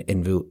expected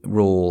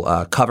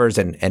rule covers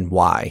and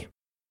why?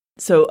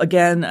 So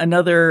again,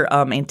 another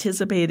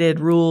anticipated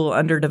rule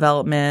under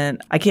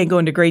development. I can't go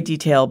into great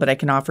detail, but I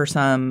can offer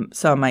some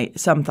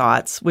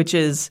thoughts, which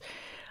is,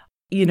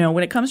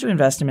 when it comes to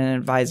investment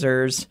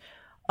advisors,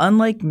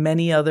 unlike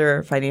many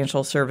other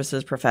financial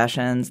services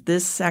professions,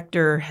 this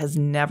sector has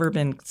never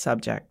been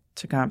subject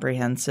to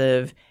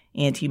comprehensive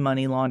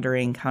anti-money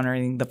laundering,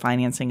 countering the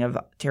financing of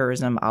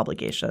terrorism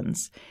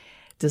obligations,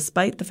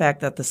 despite the fact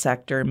that the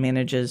sector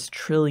manages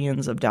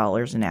trillions of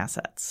dollars in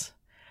assets.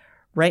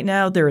 Right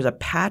now, there is a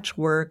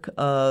patchwork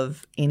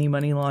of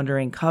anti-money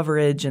laundering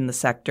coverage in the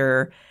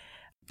sector.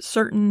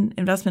 Certain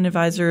investment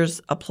advisors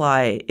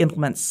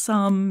implement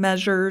some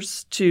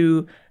measures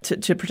to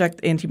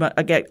protect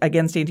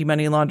against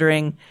anti-money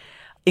laundering,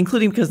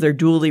 including because they're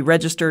duly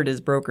registered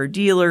as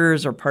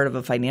broker-dealers or part of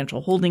a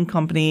financial holding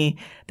company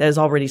that is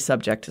already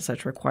subject to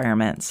such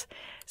requirements.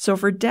 So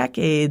for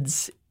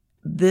decades,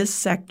 this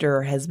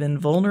sector has been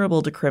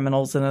vulnerable to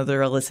criminals and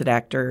other illicit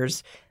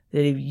actors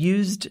that have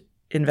used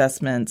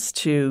investments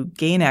to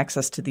gain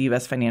access to the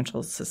U.S.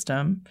 financial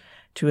system,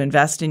 to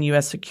invest in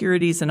U.S.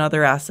 securities and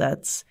other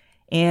assets,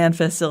 and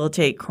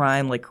facilitate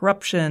crime like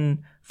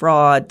corruption,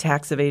 fraud,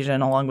 tax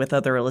evasion, along with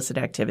other illicit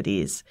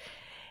activities.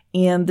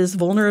 And this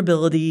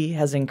vulnerability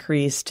has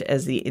increased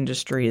as the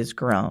industry has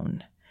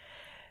grown.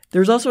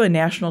 There's also a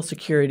national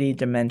security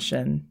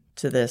dimension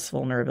to this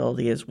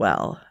vulnerability as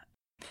well.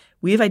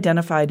 We have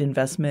identified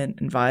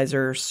investment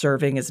advisors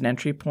serving as an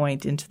entry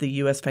point into the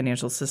U.S.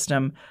 financial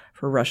system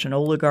for Russian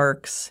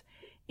oligarchs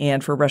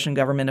and for Russian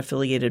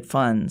government-affiliated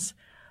funds.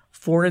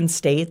 Foreign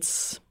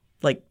states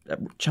like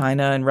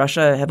China and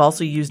Russia have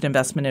also used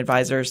investment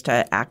advisors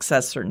to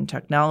access certain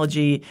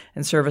technology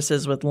and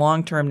services with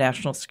long-term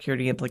national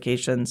security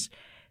implications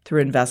through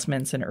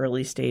investments in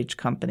early-stage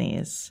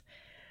companies.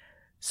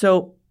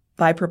 So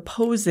by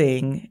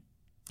proposing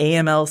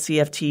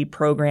AML-CFT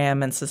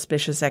program and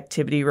suspicious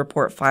activity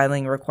report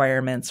filing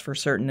requirements for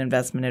certain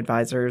investment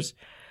advisors,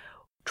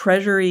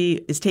 Treasury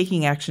is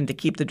taking action to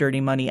keep the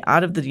dirty money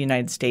out of the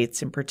United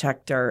States and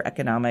protect our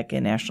economic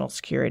and national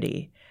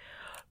security.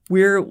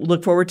 We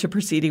look forward to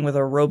proceeding with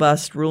a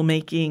robust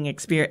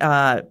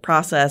rulemaking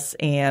process,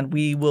 and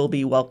we will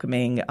be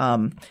welcoming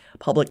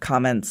public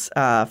comments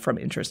from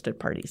interested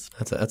parties.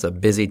 That's a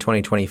busy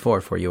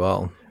 2024 for you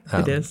all.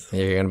 It is.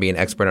 You're going to be an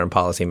expert on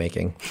policy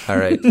making. All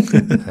right.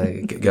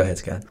 Go ahead,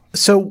 Scott.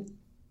 So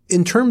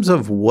in terms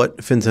of what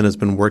FinCEN has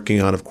been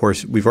working on, of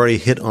course, we've already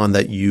hit on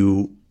that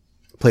you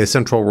play a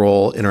central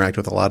role, interact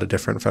with a lot of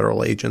different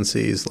federal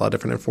agencies, a lot of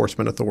different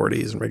enforcement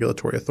authorities and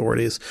regulatory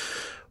authorities.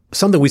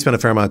 Something we spent a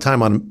fair amount of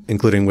time on,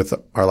 including with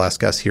our last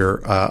guest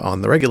here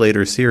on the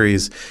Regulator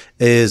series,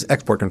 is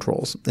export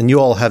controls. And you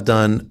all have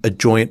done a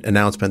joint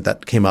announcement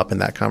that came up in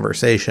that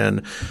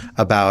conversation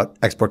about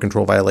export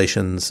control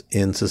violations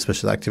in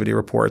suspicious activity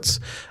reports.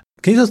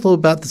 Can you tell us a little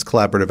about this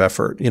collaborative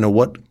effort?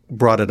 What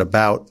brought it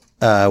about?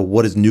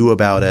 What is new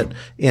about it?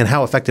 And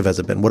how effective has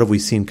it been? What have we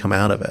seen come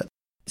out of it?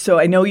 So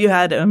I know you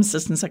had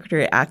Assistant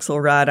Secretary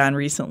Axelrod on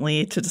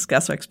recently to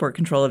discuss export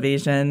control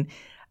evasion.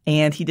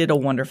 And he did a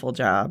wonderful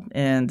job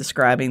in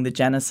describing the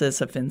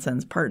genesis of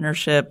FinCEN's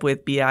partnership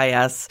with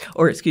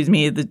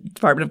the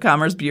Department of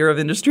Commerce Bureau of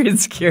Industry and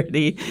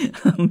Security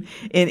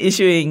in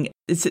issue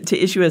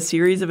a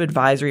series of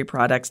advisory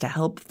products to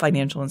help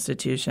financial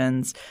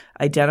institutions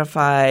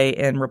identify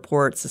and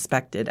report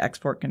suspected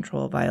export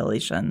control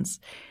violations.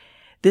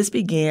 This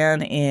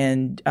began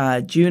in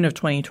June of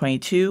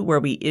 2022, where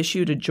we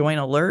issued a joint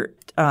alert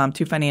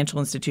to financial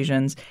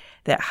institutions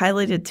that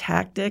highlighted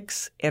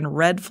tactics and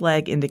red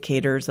flag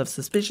indicators of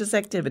suspicious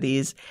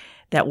activities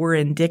that were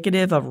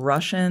indicative of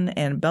Russian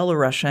and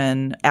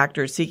Belarusian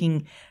actors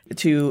seeking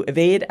to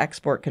evade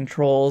export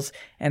controls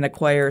and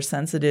acquire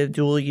sensitive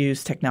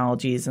dual-use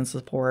technologies in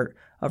support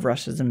of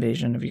Russia's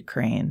invasion of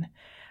Ukraine.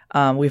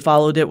 We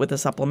followed it with a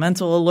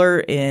supplemental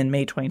alert in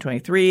May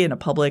 2023 and a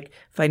public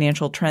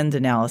financial trend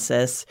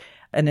analysis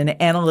and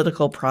an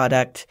analytical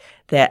product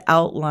that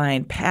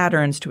outlined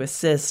patterns to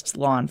assist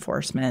law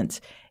enforcement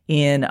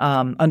in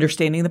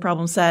understanding the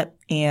problem set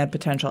and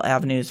potential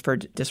avenues for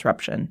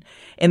disruption.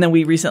 And then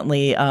we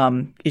recently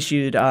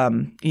issued, a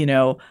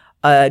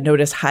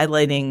notice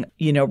highlighting,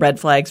 red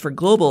flags for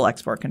global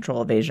export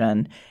control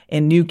evasion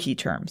and new key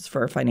terms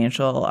for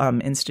financial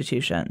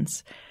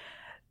institutions.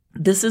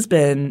 This has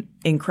been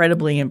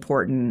incredibly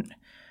important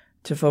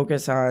to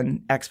focus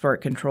on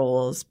export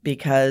controls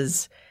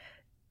because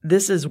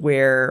this is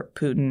where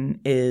Putin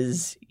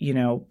is,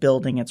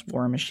 building its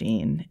war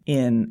machine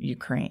in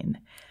Ukraine.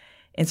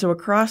 And so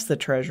across the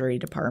Treasury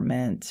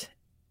Department,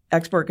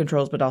 export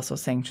controls, but also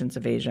sanctions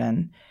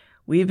evasion,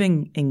 we've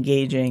been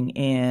engaging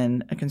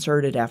in a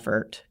concerted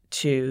effort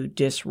to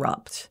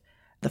disrupt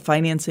the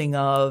financing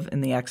of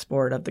and the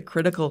export of the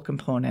critical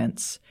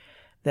components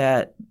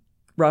that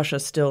Russia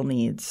still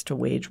needs to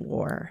wage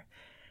war.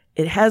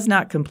 It has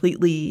not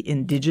completely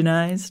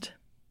indigenized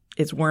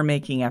its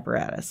war-making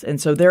apparatus. And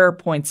so there are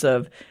points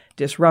of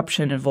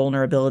disruption and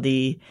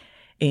vulnerability,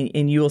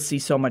 and you will see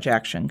so much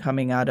action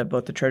coming out of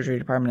both the Treasury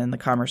Department and the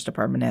Commerce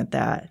Department at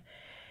that.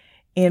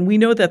 And we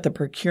know that the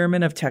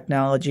procurement of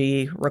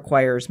technology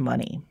requires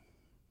money.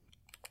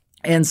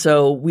 And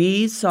so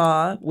we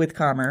saw with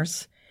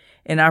Commerce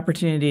an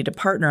opportunity to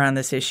partner on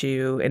this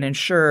issue and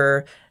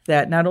ensure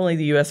that not only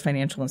the U.S.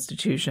 financial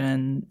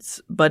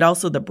institutions, but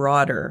also the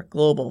broader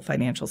global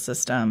financial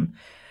system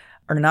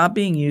are not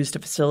being used to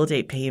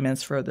facilitate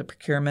payments for the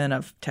procurement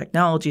of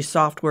technology,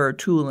 software, or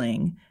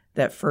tooling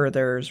that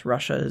furthers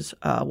Russia's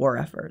war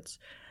efforts.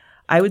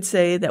 I would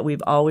say that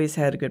we've always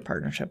had a good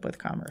partnership with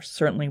Commerce.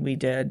 Certainly we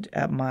did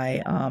at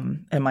my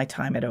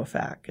time at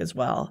OFAC as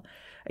well.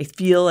 I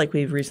feel like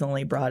we've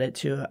recently brought it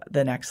to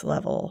the next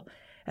level.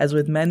 As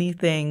with many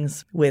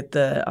things with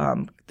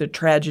the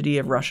tragedy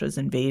of Russia's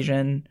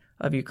invasion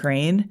of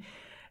Ukraine,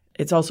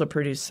 it's also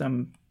produced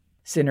some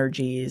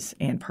synergies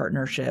and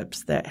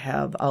partnerships that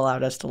have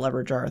allowed us to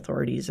leverage our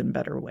authorities in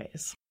better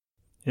ways.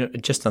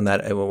 Just on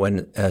that,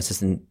 when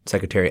Assistant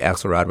Secretary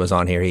Axelrod was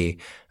on here, he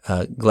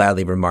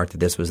gladly remarked that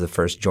this was the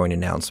first joint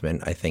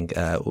announcement, I think,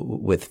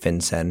 with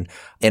FinCEN.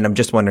 And I'm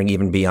just wondering,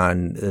 even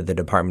beyond the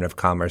Department of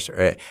Commerce,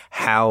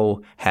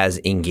 how has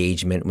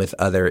engagement with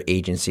other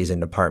agencies and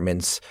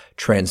departments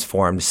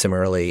transformed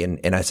similarly?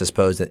 And I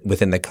suppose that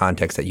within the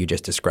context that you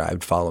just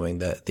described following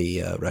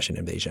the Russian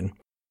invasion.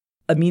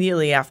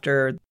 Immediately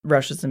after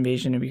Russia's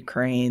invasion of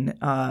Ukraine,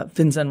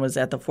 FinCEN was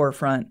at the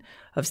forefront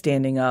of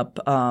standing up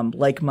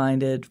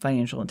like-minded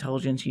financial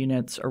intelligence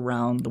units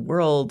around the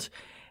world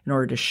in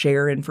order to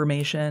share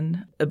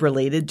information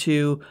related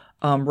to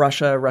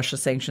Russia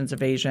sanctions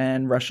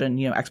evasion, Russian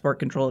export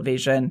control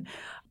evasion.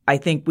 I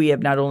think we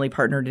have not only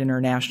partnered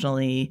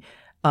internationally,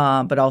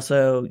 but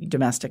also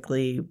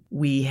domestically.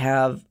 We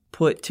have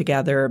put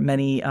together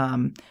many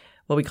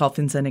what we call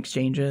FinCEN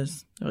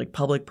exchanges, like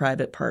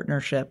public-private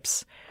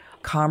partnerships.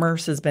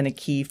 Commerce has been a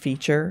key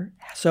feature.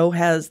 So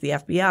has the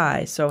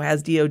FBI, so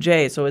has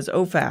DOJ, so has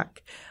OFAC,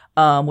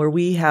 where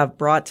we have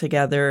brought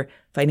together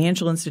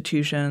financial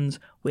institutions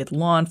with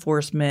law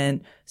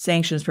enforcement,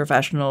 sanctions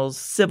professionals,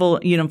 civil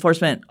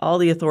enforcement, all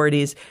the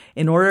authorities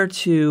in order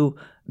to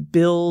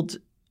build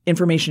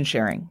information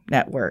sharing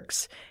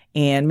networks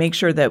and make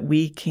sure that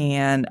we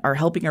are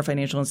helping our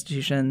financial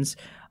institutions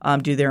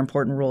do their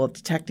important role of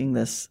detecting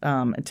this,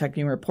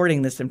 detecting and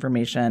reporting this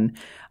information,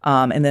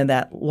 and then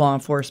that law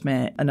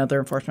enforcement and other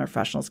enforcement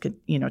professionals could,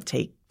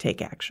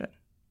 take action.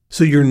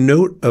 So your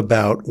note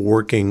about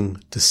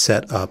working to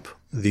set up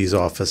these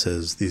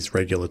offices, these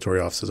regulatory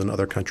offices in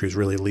other countries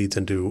really leads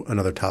into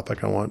another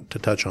topic I want to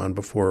touch on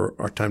before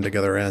our time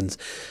together ends.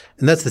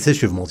 And that's this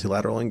issue of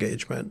multilateral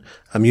engagement.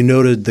 You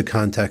noted the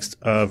context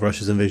of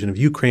Russia's invasion of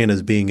Ukraine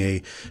as being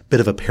a bit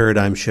of a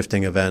paradigm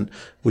shifting event,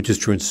 which is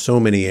true in so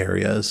many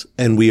areas.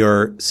 And we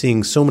are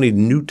seeing so many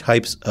new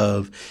types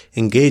of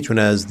engagement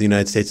as the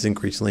United States is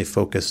increasingly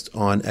focused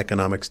on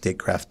economic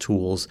statecraft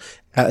tools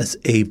as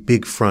a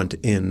big front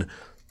in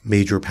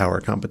major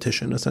power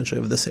competition, essentially,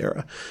 of this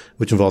era,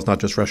 which involves not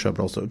just Russia,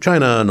 but also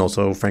China and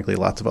also, frankly,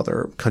 lots of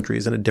other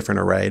countries in a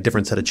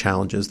different set of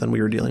challenges than we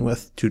were dealing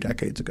with 3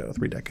 decades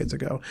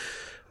ago.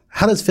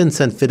 How does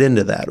FinCEN fit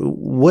into that?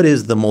 What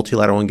is the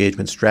multilateral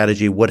engagement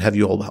strategy? What have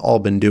you all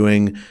been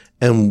doing?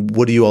 And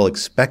what do you all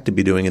expect to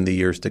be doing in the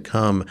years to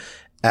come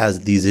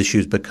as these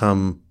issues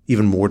become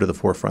even more to the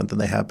forefront than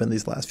they have been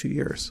these last few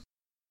years?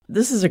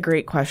 This is a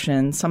great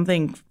question,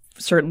 something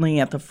certainly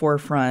at the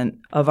forefront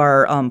of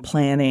our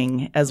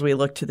planning as we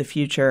look to the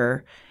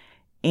future.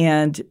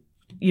 And,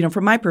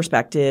 from my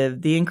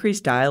perspective, the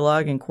increased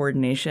dialogue and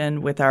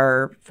coordination with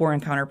our foreign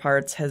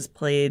counterparts has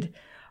played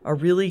a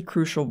really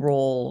crucial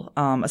role,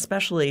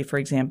 especially, for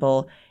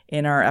example,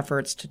 in our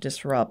efforts to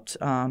disrupt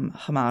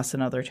Hamas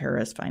and other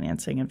terrorist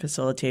financing and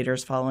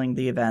facilitators following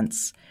the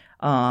events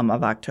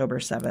of October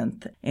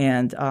 7th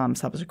and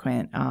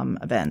subsequent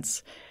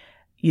events.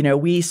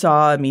 We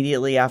saw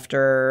immediately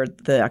after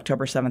the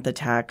October 7th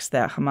attacks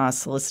that Hamas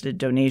solicited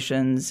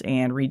donations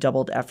and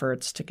redoubled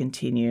efforts to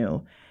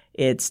continue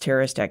its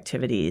terrorist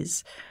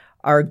activities.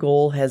 Our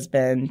goal has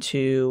been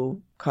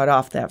to cut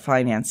off that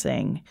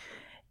financing.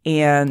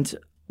 And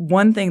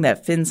one thing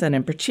that FinCEN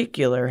in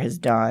particular has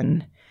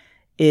done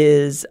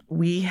is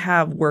we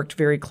have worked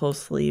very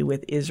closely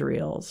with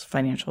Israel's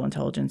financial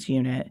intelligence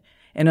unit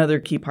and other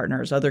key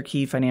partners, other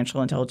key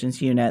financial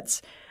intelligence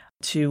units,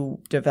 to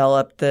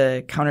develop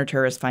the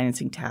Counterterrorist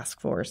Financing Task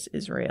Force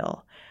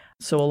Israel.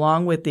 So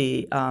along with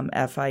the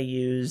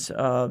FIUs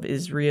of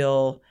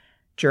Israel,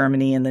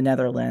 Germany, and the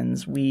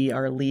Netherlands, we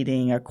are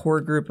leading a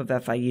core group of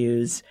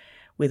FIUs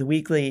with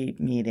weekly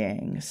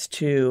meetings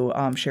to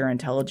share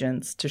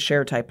intelligence, to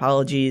share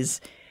typologies,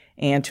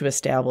 and to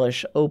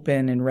establish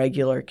open and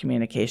regular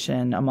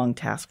communication among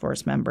task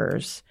force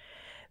members.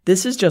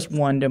 This is just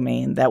one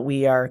domain that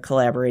we are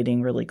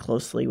collaborating really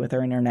closely with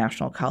our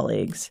international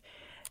colleagues.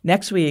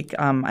 Next week,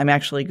 I'm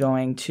actually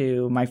going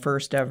to my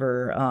first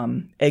ever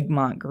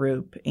Egmont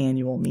Group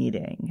annual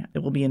meeting. It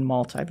will be in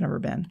Malta. I've never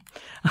been.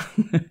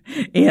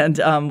 And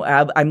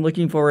I'm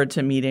looking forward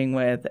to meeting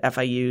with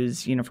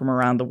FIUs, from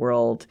around the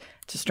world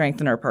to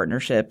strengthen our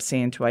partnerships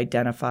and to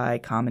identify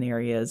common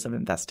areas of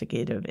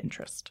investigative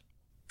interest.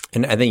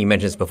 And I think you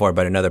mentioned this before,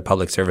 but another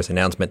public service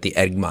announcement, the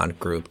Egmont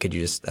Group. Could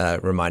you just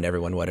remind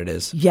everyone what it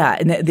is? Yeah,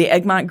 and the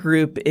Egmont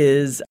Group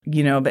is,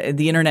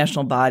 the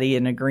international body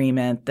and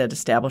agreement that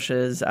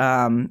establishes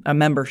a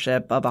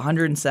membership of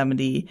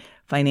 170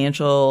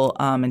 financial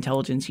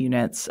intelligence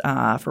units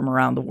from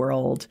around the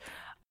world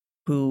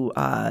who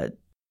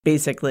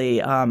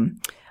basically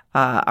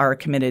are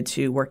committed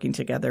to working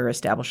together,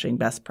 establishing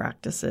best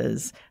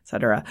practices, et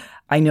cetera.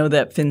 I know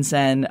that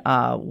FinCEN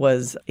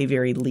was a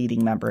very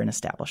leading member in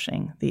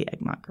establishing the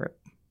Egmont Group.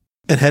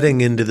 And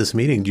heading into this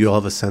meeting, do you all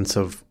have a sense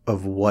of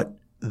what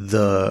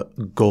the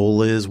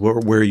goal is,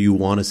 where you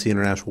want to see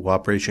international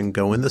cooperation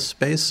go in this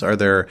space? Are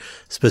there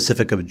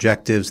specific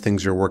objectives,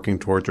 things you're working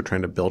towards or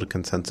trying to build a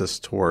consensus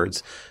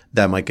towards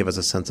that might give us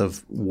a sense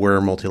of where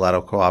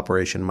multilateral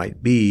cooperation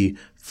might be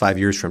 5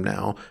 years from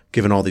now,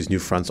 given all these new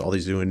fronts, all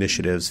these new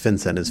initiatives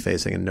FinCEN is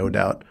facing and no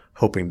doubt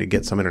hoping to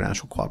get some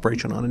international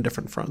cooperation on in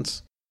different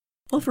fronts?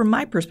 Well, from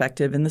my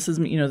perspective, and this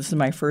is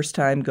my first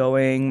time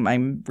going,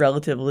 I'm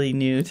relatively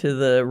new to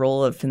the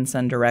role of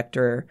FinCEN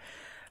director.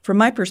 From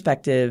my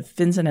perspective,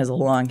 FinCEN has a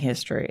long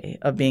history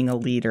of being a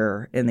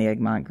leader in the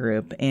Egmont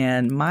Group,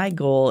 and my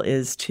goal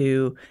is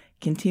to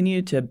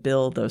continue to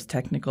build those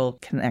technical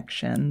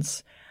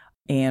connections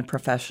and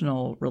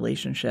professional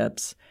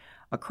relationships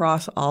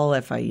across all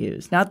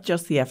FIUs, not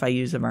just the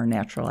FIUs of our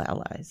natural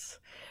allies.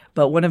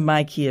 But one of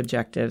my key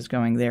objectives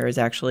going there is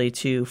actually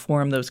to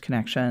form those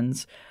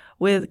connections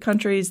with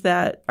countries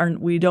that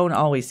we don't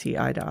always see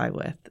eye to eye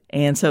with.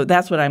 And so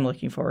that's what I'm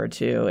looking forward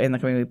to in the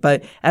coming week.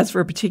 But as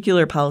for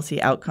particular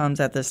policy outcomes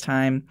at this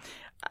time,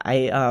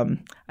 I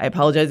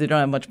apologize. I don't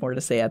have much more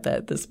to say at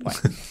this point.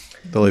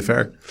 Totally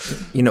fair.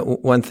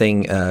 One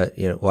thing,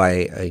 why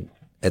I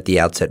at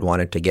the outset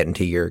wanted to get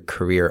into your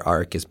career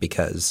arc is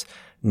because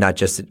not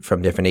just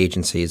from different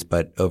agencies,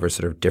 but over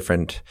sort of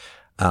different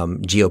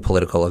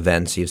geopolitical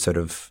events, you've sort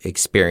of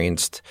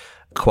experienced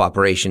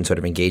cooperation, sort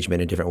of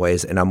engagement in different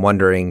ways. And I'm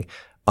wondering,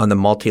 on the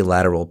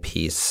multilateral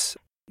piece,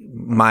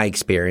 my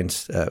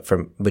experience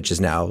from which is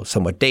now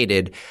somewhat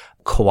dated,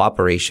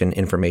 cooperation,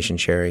 information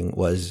sharing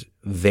was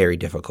very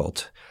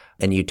difficult.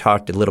 And you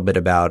talked a little bit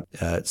about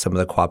some of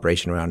the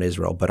cooperation around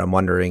Israel, but I'm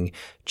wondering,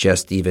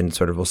 just even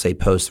sort of, we'll say,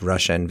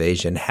 post-Russia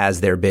invasion,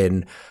 has there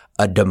been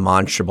a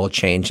demonstrable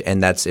change?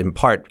 And that's in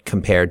part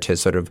compared to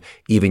sort of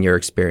even your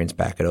experience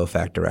back at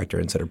OFAC director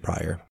and sort of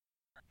prior.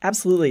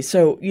 Absolutely.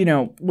 So,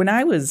 when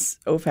I was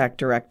OFAC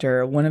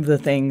director, one of the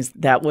things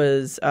that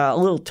was a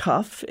little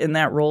tough in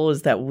that role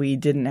is that we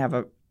didn't have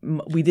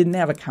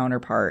a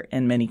counterpart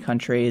in many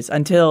countries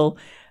until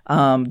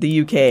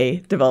the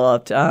UK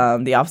developed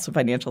the Office of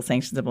Financial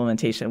Sanctions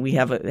Implementation. We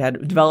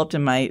had developed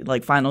in my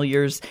final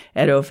years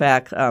at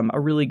OFAC a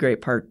really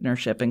great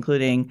partnership,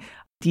 including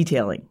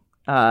detailing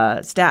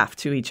staff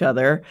to each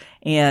other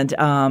and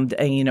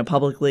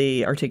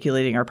publicly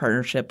articulating our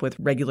partnership with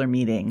regular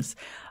meetings.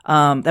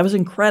 That was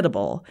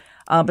incredible.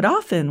 But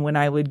often when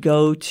I would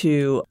go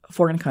to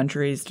foreign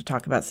countries to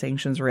talk about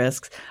sanctions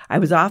risks, I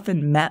was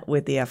often met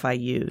with the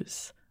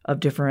FIUs of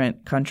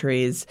different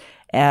countries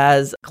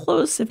as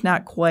close, if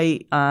not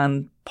quite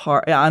on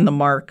the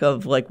mark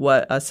of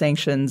what a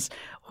sanctions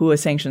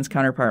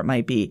counterpart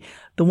might be.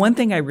 The one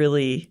thing I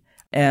really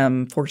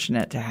am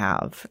fortunate to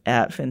have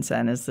at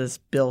FinCEN is this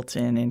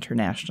built-in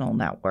international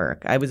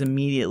network. I was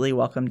immediately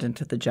welcomed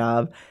into the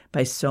job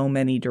by so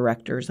many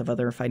directors of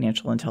other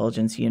financial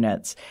intelligence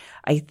units.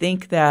 I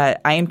think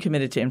that I am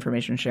committed to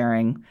information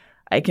sharing.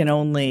 I can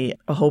only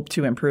hope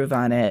to improve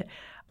on it.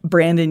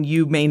 Brandon,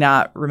 you may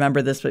not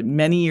remember this, but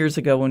many years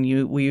ago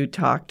when we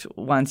talked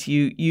once,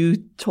 you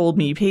told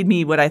me, you paid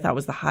me what I thought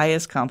was the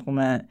highest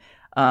compliment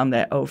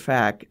that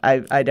OFAC,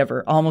 I'd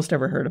almost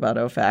ever heard about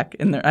OFAC,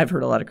 and I've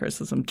heard a lot of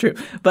criticism, true.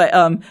 But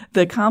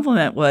the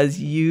compliment was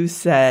you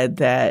said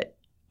that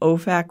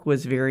OFAC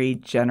was very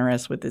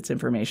generous with its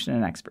information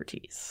and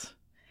expertise.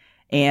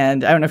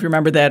 And I don't know if you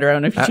remember that, or I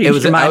don't know if you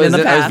changed your mind in the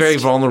past. I was very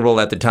vulnerable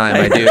at the time.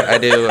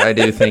 I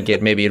do think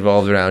it maybe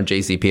involved around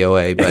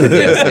JCPOA, but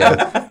yes,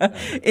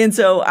 yeah. And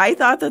so I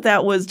thought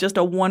that was just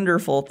a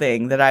wonderful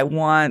thing that I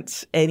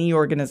want any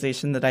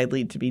organization that I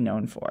lead to be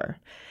known for.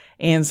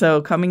 And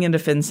so coming into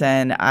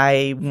FinCEN,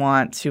 I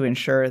want to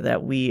ensure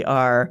that we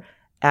are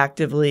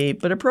actively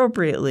but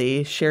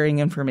appropriately sharing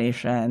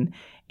information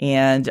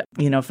and,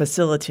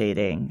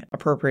 facilitating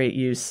appropriate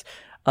use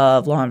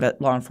of law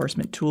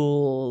enforcement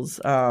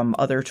tools,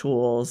 other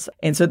tools.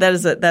 And so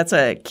that's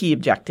a key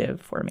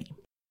objective for me.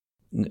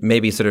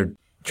 Maybe sort of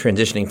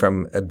transitioning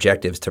from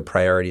objectives to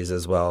priorities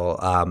as well.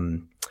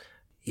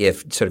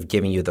 If sort of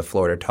giving you the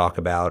floor to talk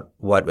about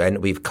and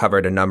we've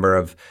covered a number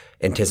of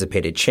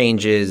anticipated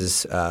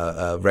changes,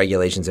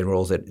 regulations and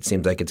rules. It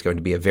seems like it's going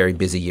to be a very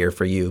busy year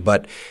for you.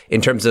 But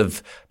in terms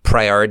of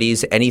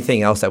priorities,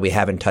 anything else that we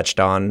haven't touched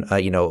on,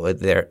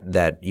 there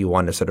that you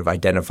want to sort of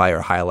identify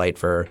or highlight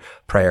for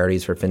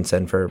priorities for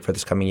FinCEN for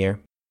this coming year?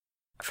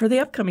 For the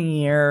upcoming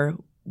year,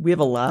 we have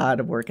a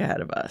lot of work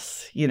ahead of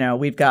us.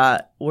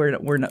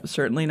 We're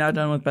certainly not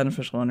done with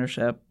beneficial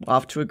ownership.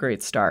 Off to a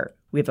great start.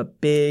 We have a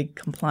big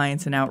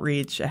compliance and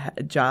outreach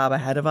job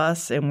ahead of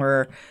us, and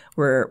we're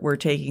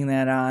taking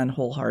that on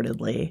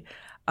wholeheartedly.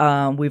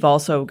 We've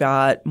also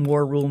got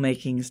more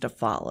rulemakings to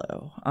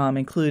follow,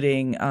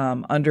 including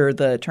under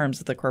the terms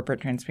of the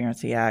Corporate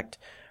Transparency Act,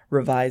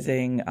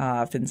 revising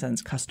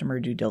FinCEN's customer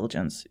due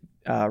diligence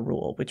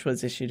rule, which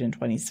was issued in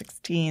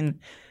 2016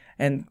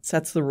 and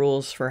sets the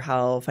rules for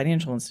how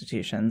financial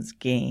institutions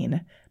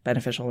gain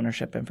beneficial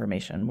ownership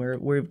information.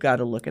 We've got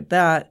to look at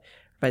that.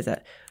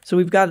 So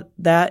we've got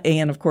that,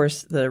 and of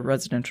course the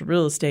residential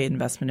real estate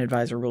investment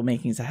advisor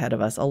rulemakings ahead of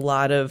us. A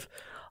lot of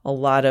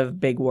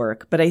big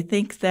work. But I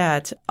think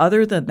that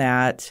other than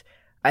that,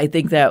 I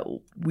think that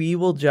we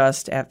will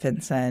just at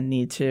FinCEN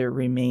need to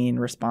remain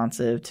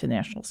responsive to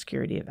national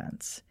security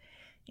events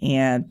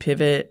and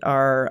pivot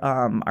our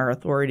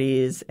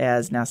authorities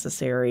as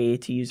necessary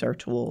to use our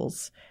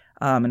tools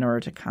in order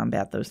to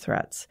combat those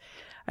threats.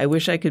 I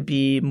wish I could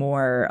be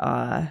more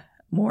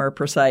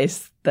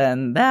precise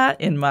than that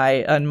in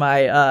my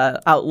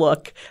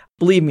outlook.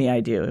 Believe me, I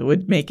do. It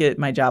would make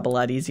my job a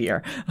lot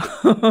easier.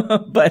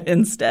 But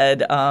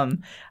instead,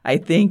 I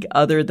think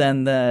other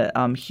than the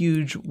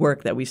huge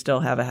work that we still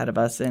have ahead of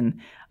us in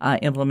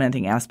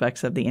implementing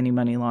aspects of the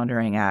Anti-Money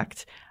Laundering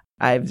Act,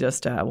 I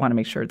just want to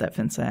make sure that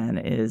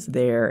FinCEN is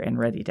there and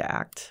ready to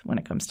act when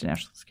it comes to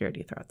national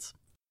security threats.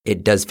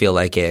 It does feel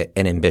like an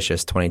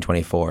ambitious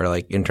 2024.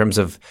 Like in terms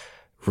of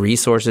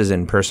resources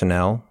and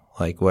personnel,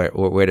 like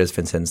where does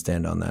FinCEN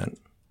stand on that?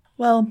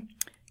 Well,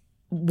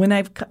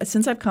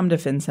 since I've come to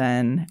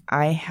FinCEN,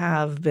 I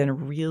have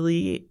been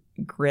really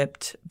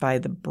gripped by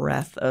the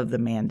breadth of the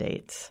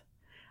mandates.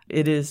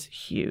 It is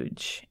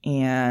huge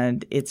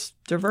and it's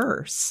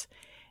diverse,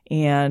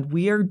 and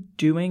we are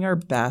doing our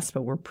best,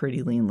 but we're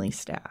pretty leanly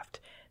staffed.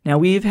 Now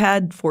we've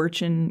had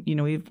fortune,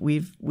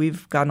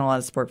 we've gotten a lot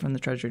of support from the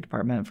Treasury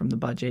Department, from the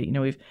budget.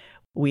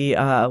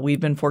 We've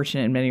been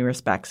fortunate in many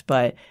respects,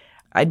 but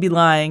I'd be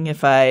lying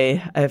if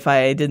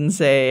I didn't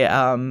say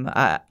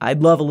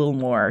I'd love a little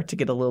more to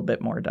get a little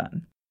bit more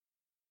done.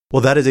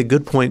 Well, that is a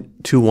good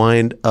point to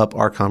wind up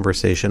our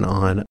conversation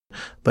on.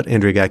 But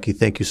Andrea Gacki,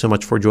 thank you so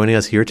much for joining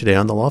us here today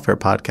on the Lawfare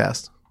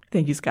Podcast.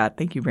 Thank you, Scott.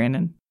 Thank you,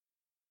 Brandon.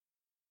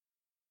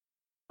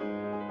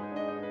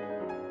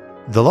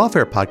 The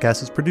Lawfare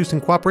Podcast is produced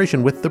in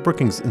cooperation with the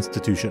Brookings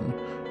Institution.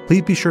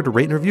 Please be sure to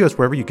rate and review us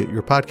wherever you get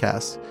your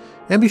podcasts.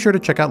 And be sure to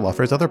check out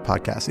Lawfare's other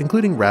podcasts,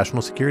 including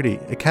Rational Security,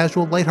 a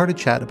casual, lighthearted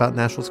chat about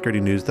national security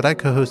news that I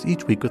co-host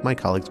each week with my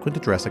colleagues Quinta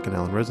Jurecic and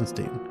Alan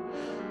Rosenstein.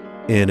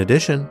 In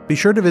addition, be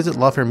sure to visit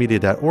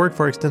lawfaremedia.org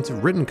for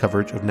extensive written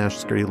coverage of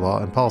national security law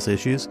and policy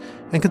issues,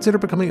 and consider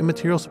becoming a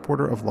material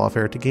supporter of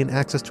Lawfare to gain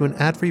access to an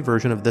ad-free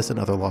version of this and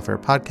other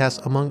Lawfare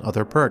podcasts, among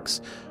other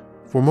perks.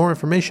 For more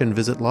information,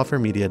 visit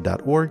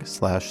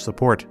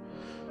lawfaremedia.org/support.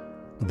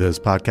 This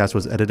podcast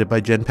was edited by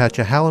Jen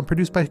Patcha-Hal and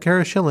produced by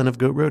Kara Schillen of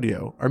Goat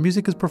Rodeo. Our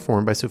music is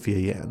performed by Sophia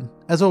Yan.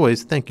 As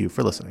always, thank you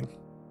for listening.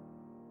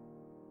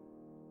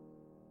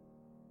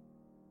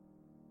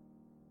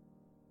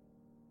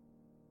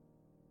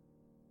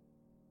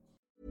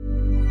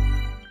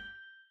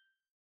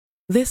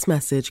 This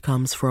message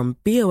comes from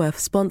BOF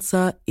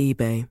sponsor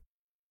eBay.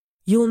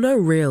 You'll know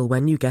real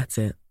when you get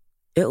it.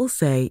 It'll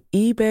say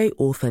eBay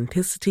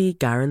Authenticity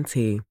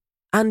Guarantee.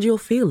 And you'll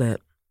feel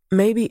it.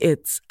 Maybe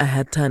it's a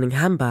head-turning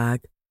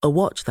handbag, a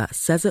watch that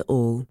says it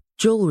all,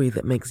 jewelry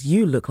that makes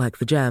you look like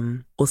the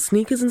gem, or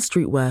sneakers and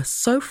streetwear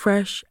so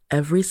fresh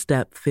every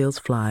step feels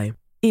fly.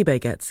 eBay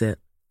gets it.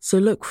 So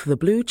look for the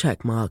blue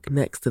check mark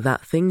next to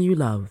that thing you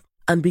love,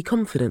 and be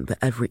confident that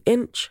every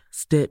inch,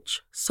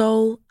 stitch,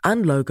 sole,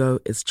 and logo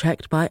is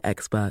checked by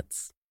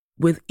experts.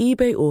 With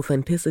eBay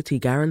Authenticity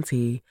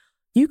Guarantee,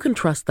 you can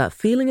trust that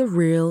feeling of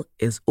real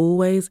is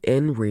always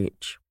in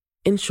reach.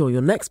 Ensure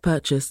your next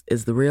purchase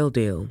is the real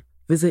deal.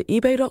 Visit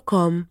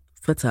ebay.com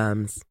for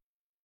terms.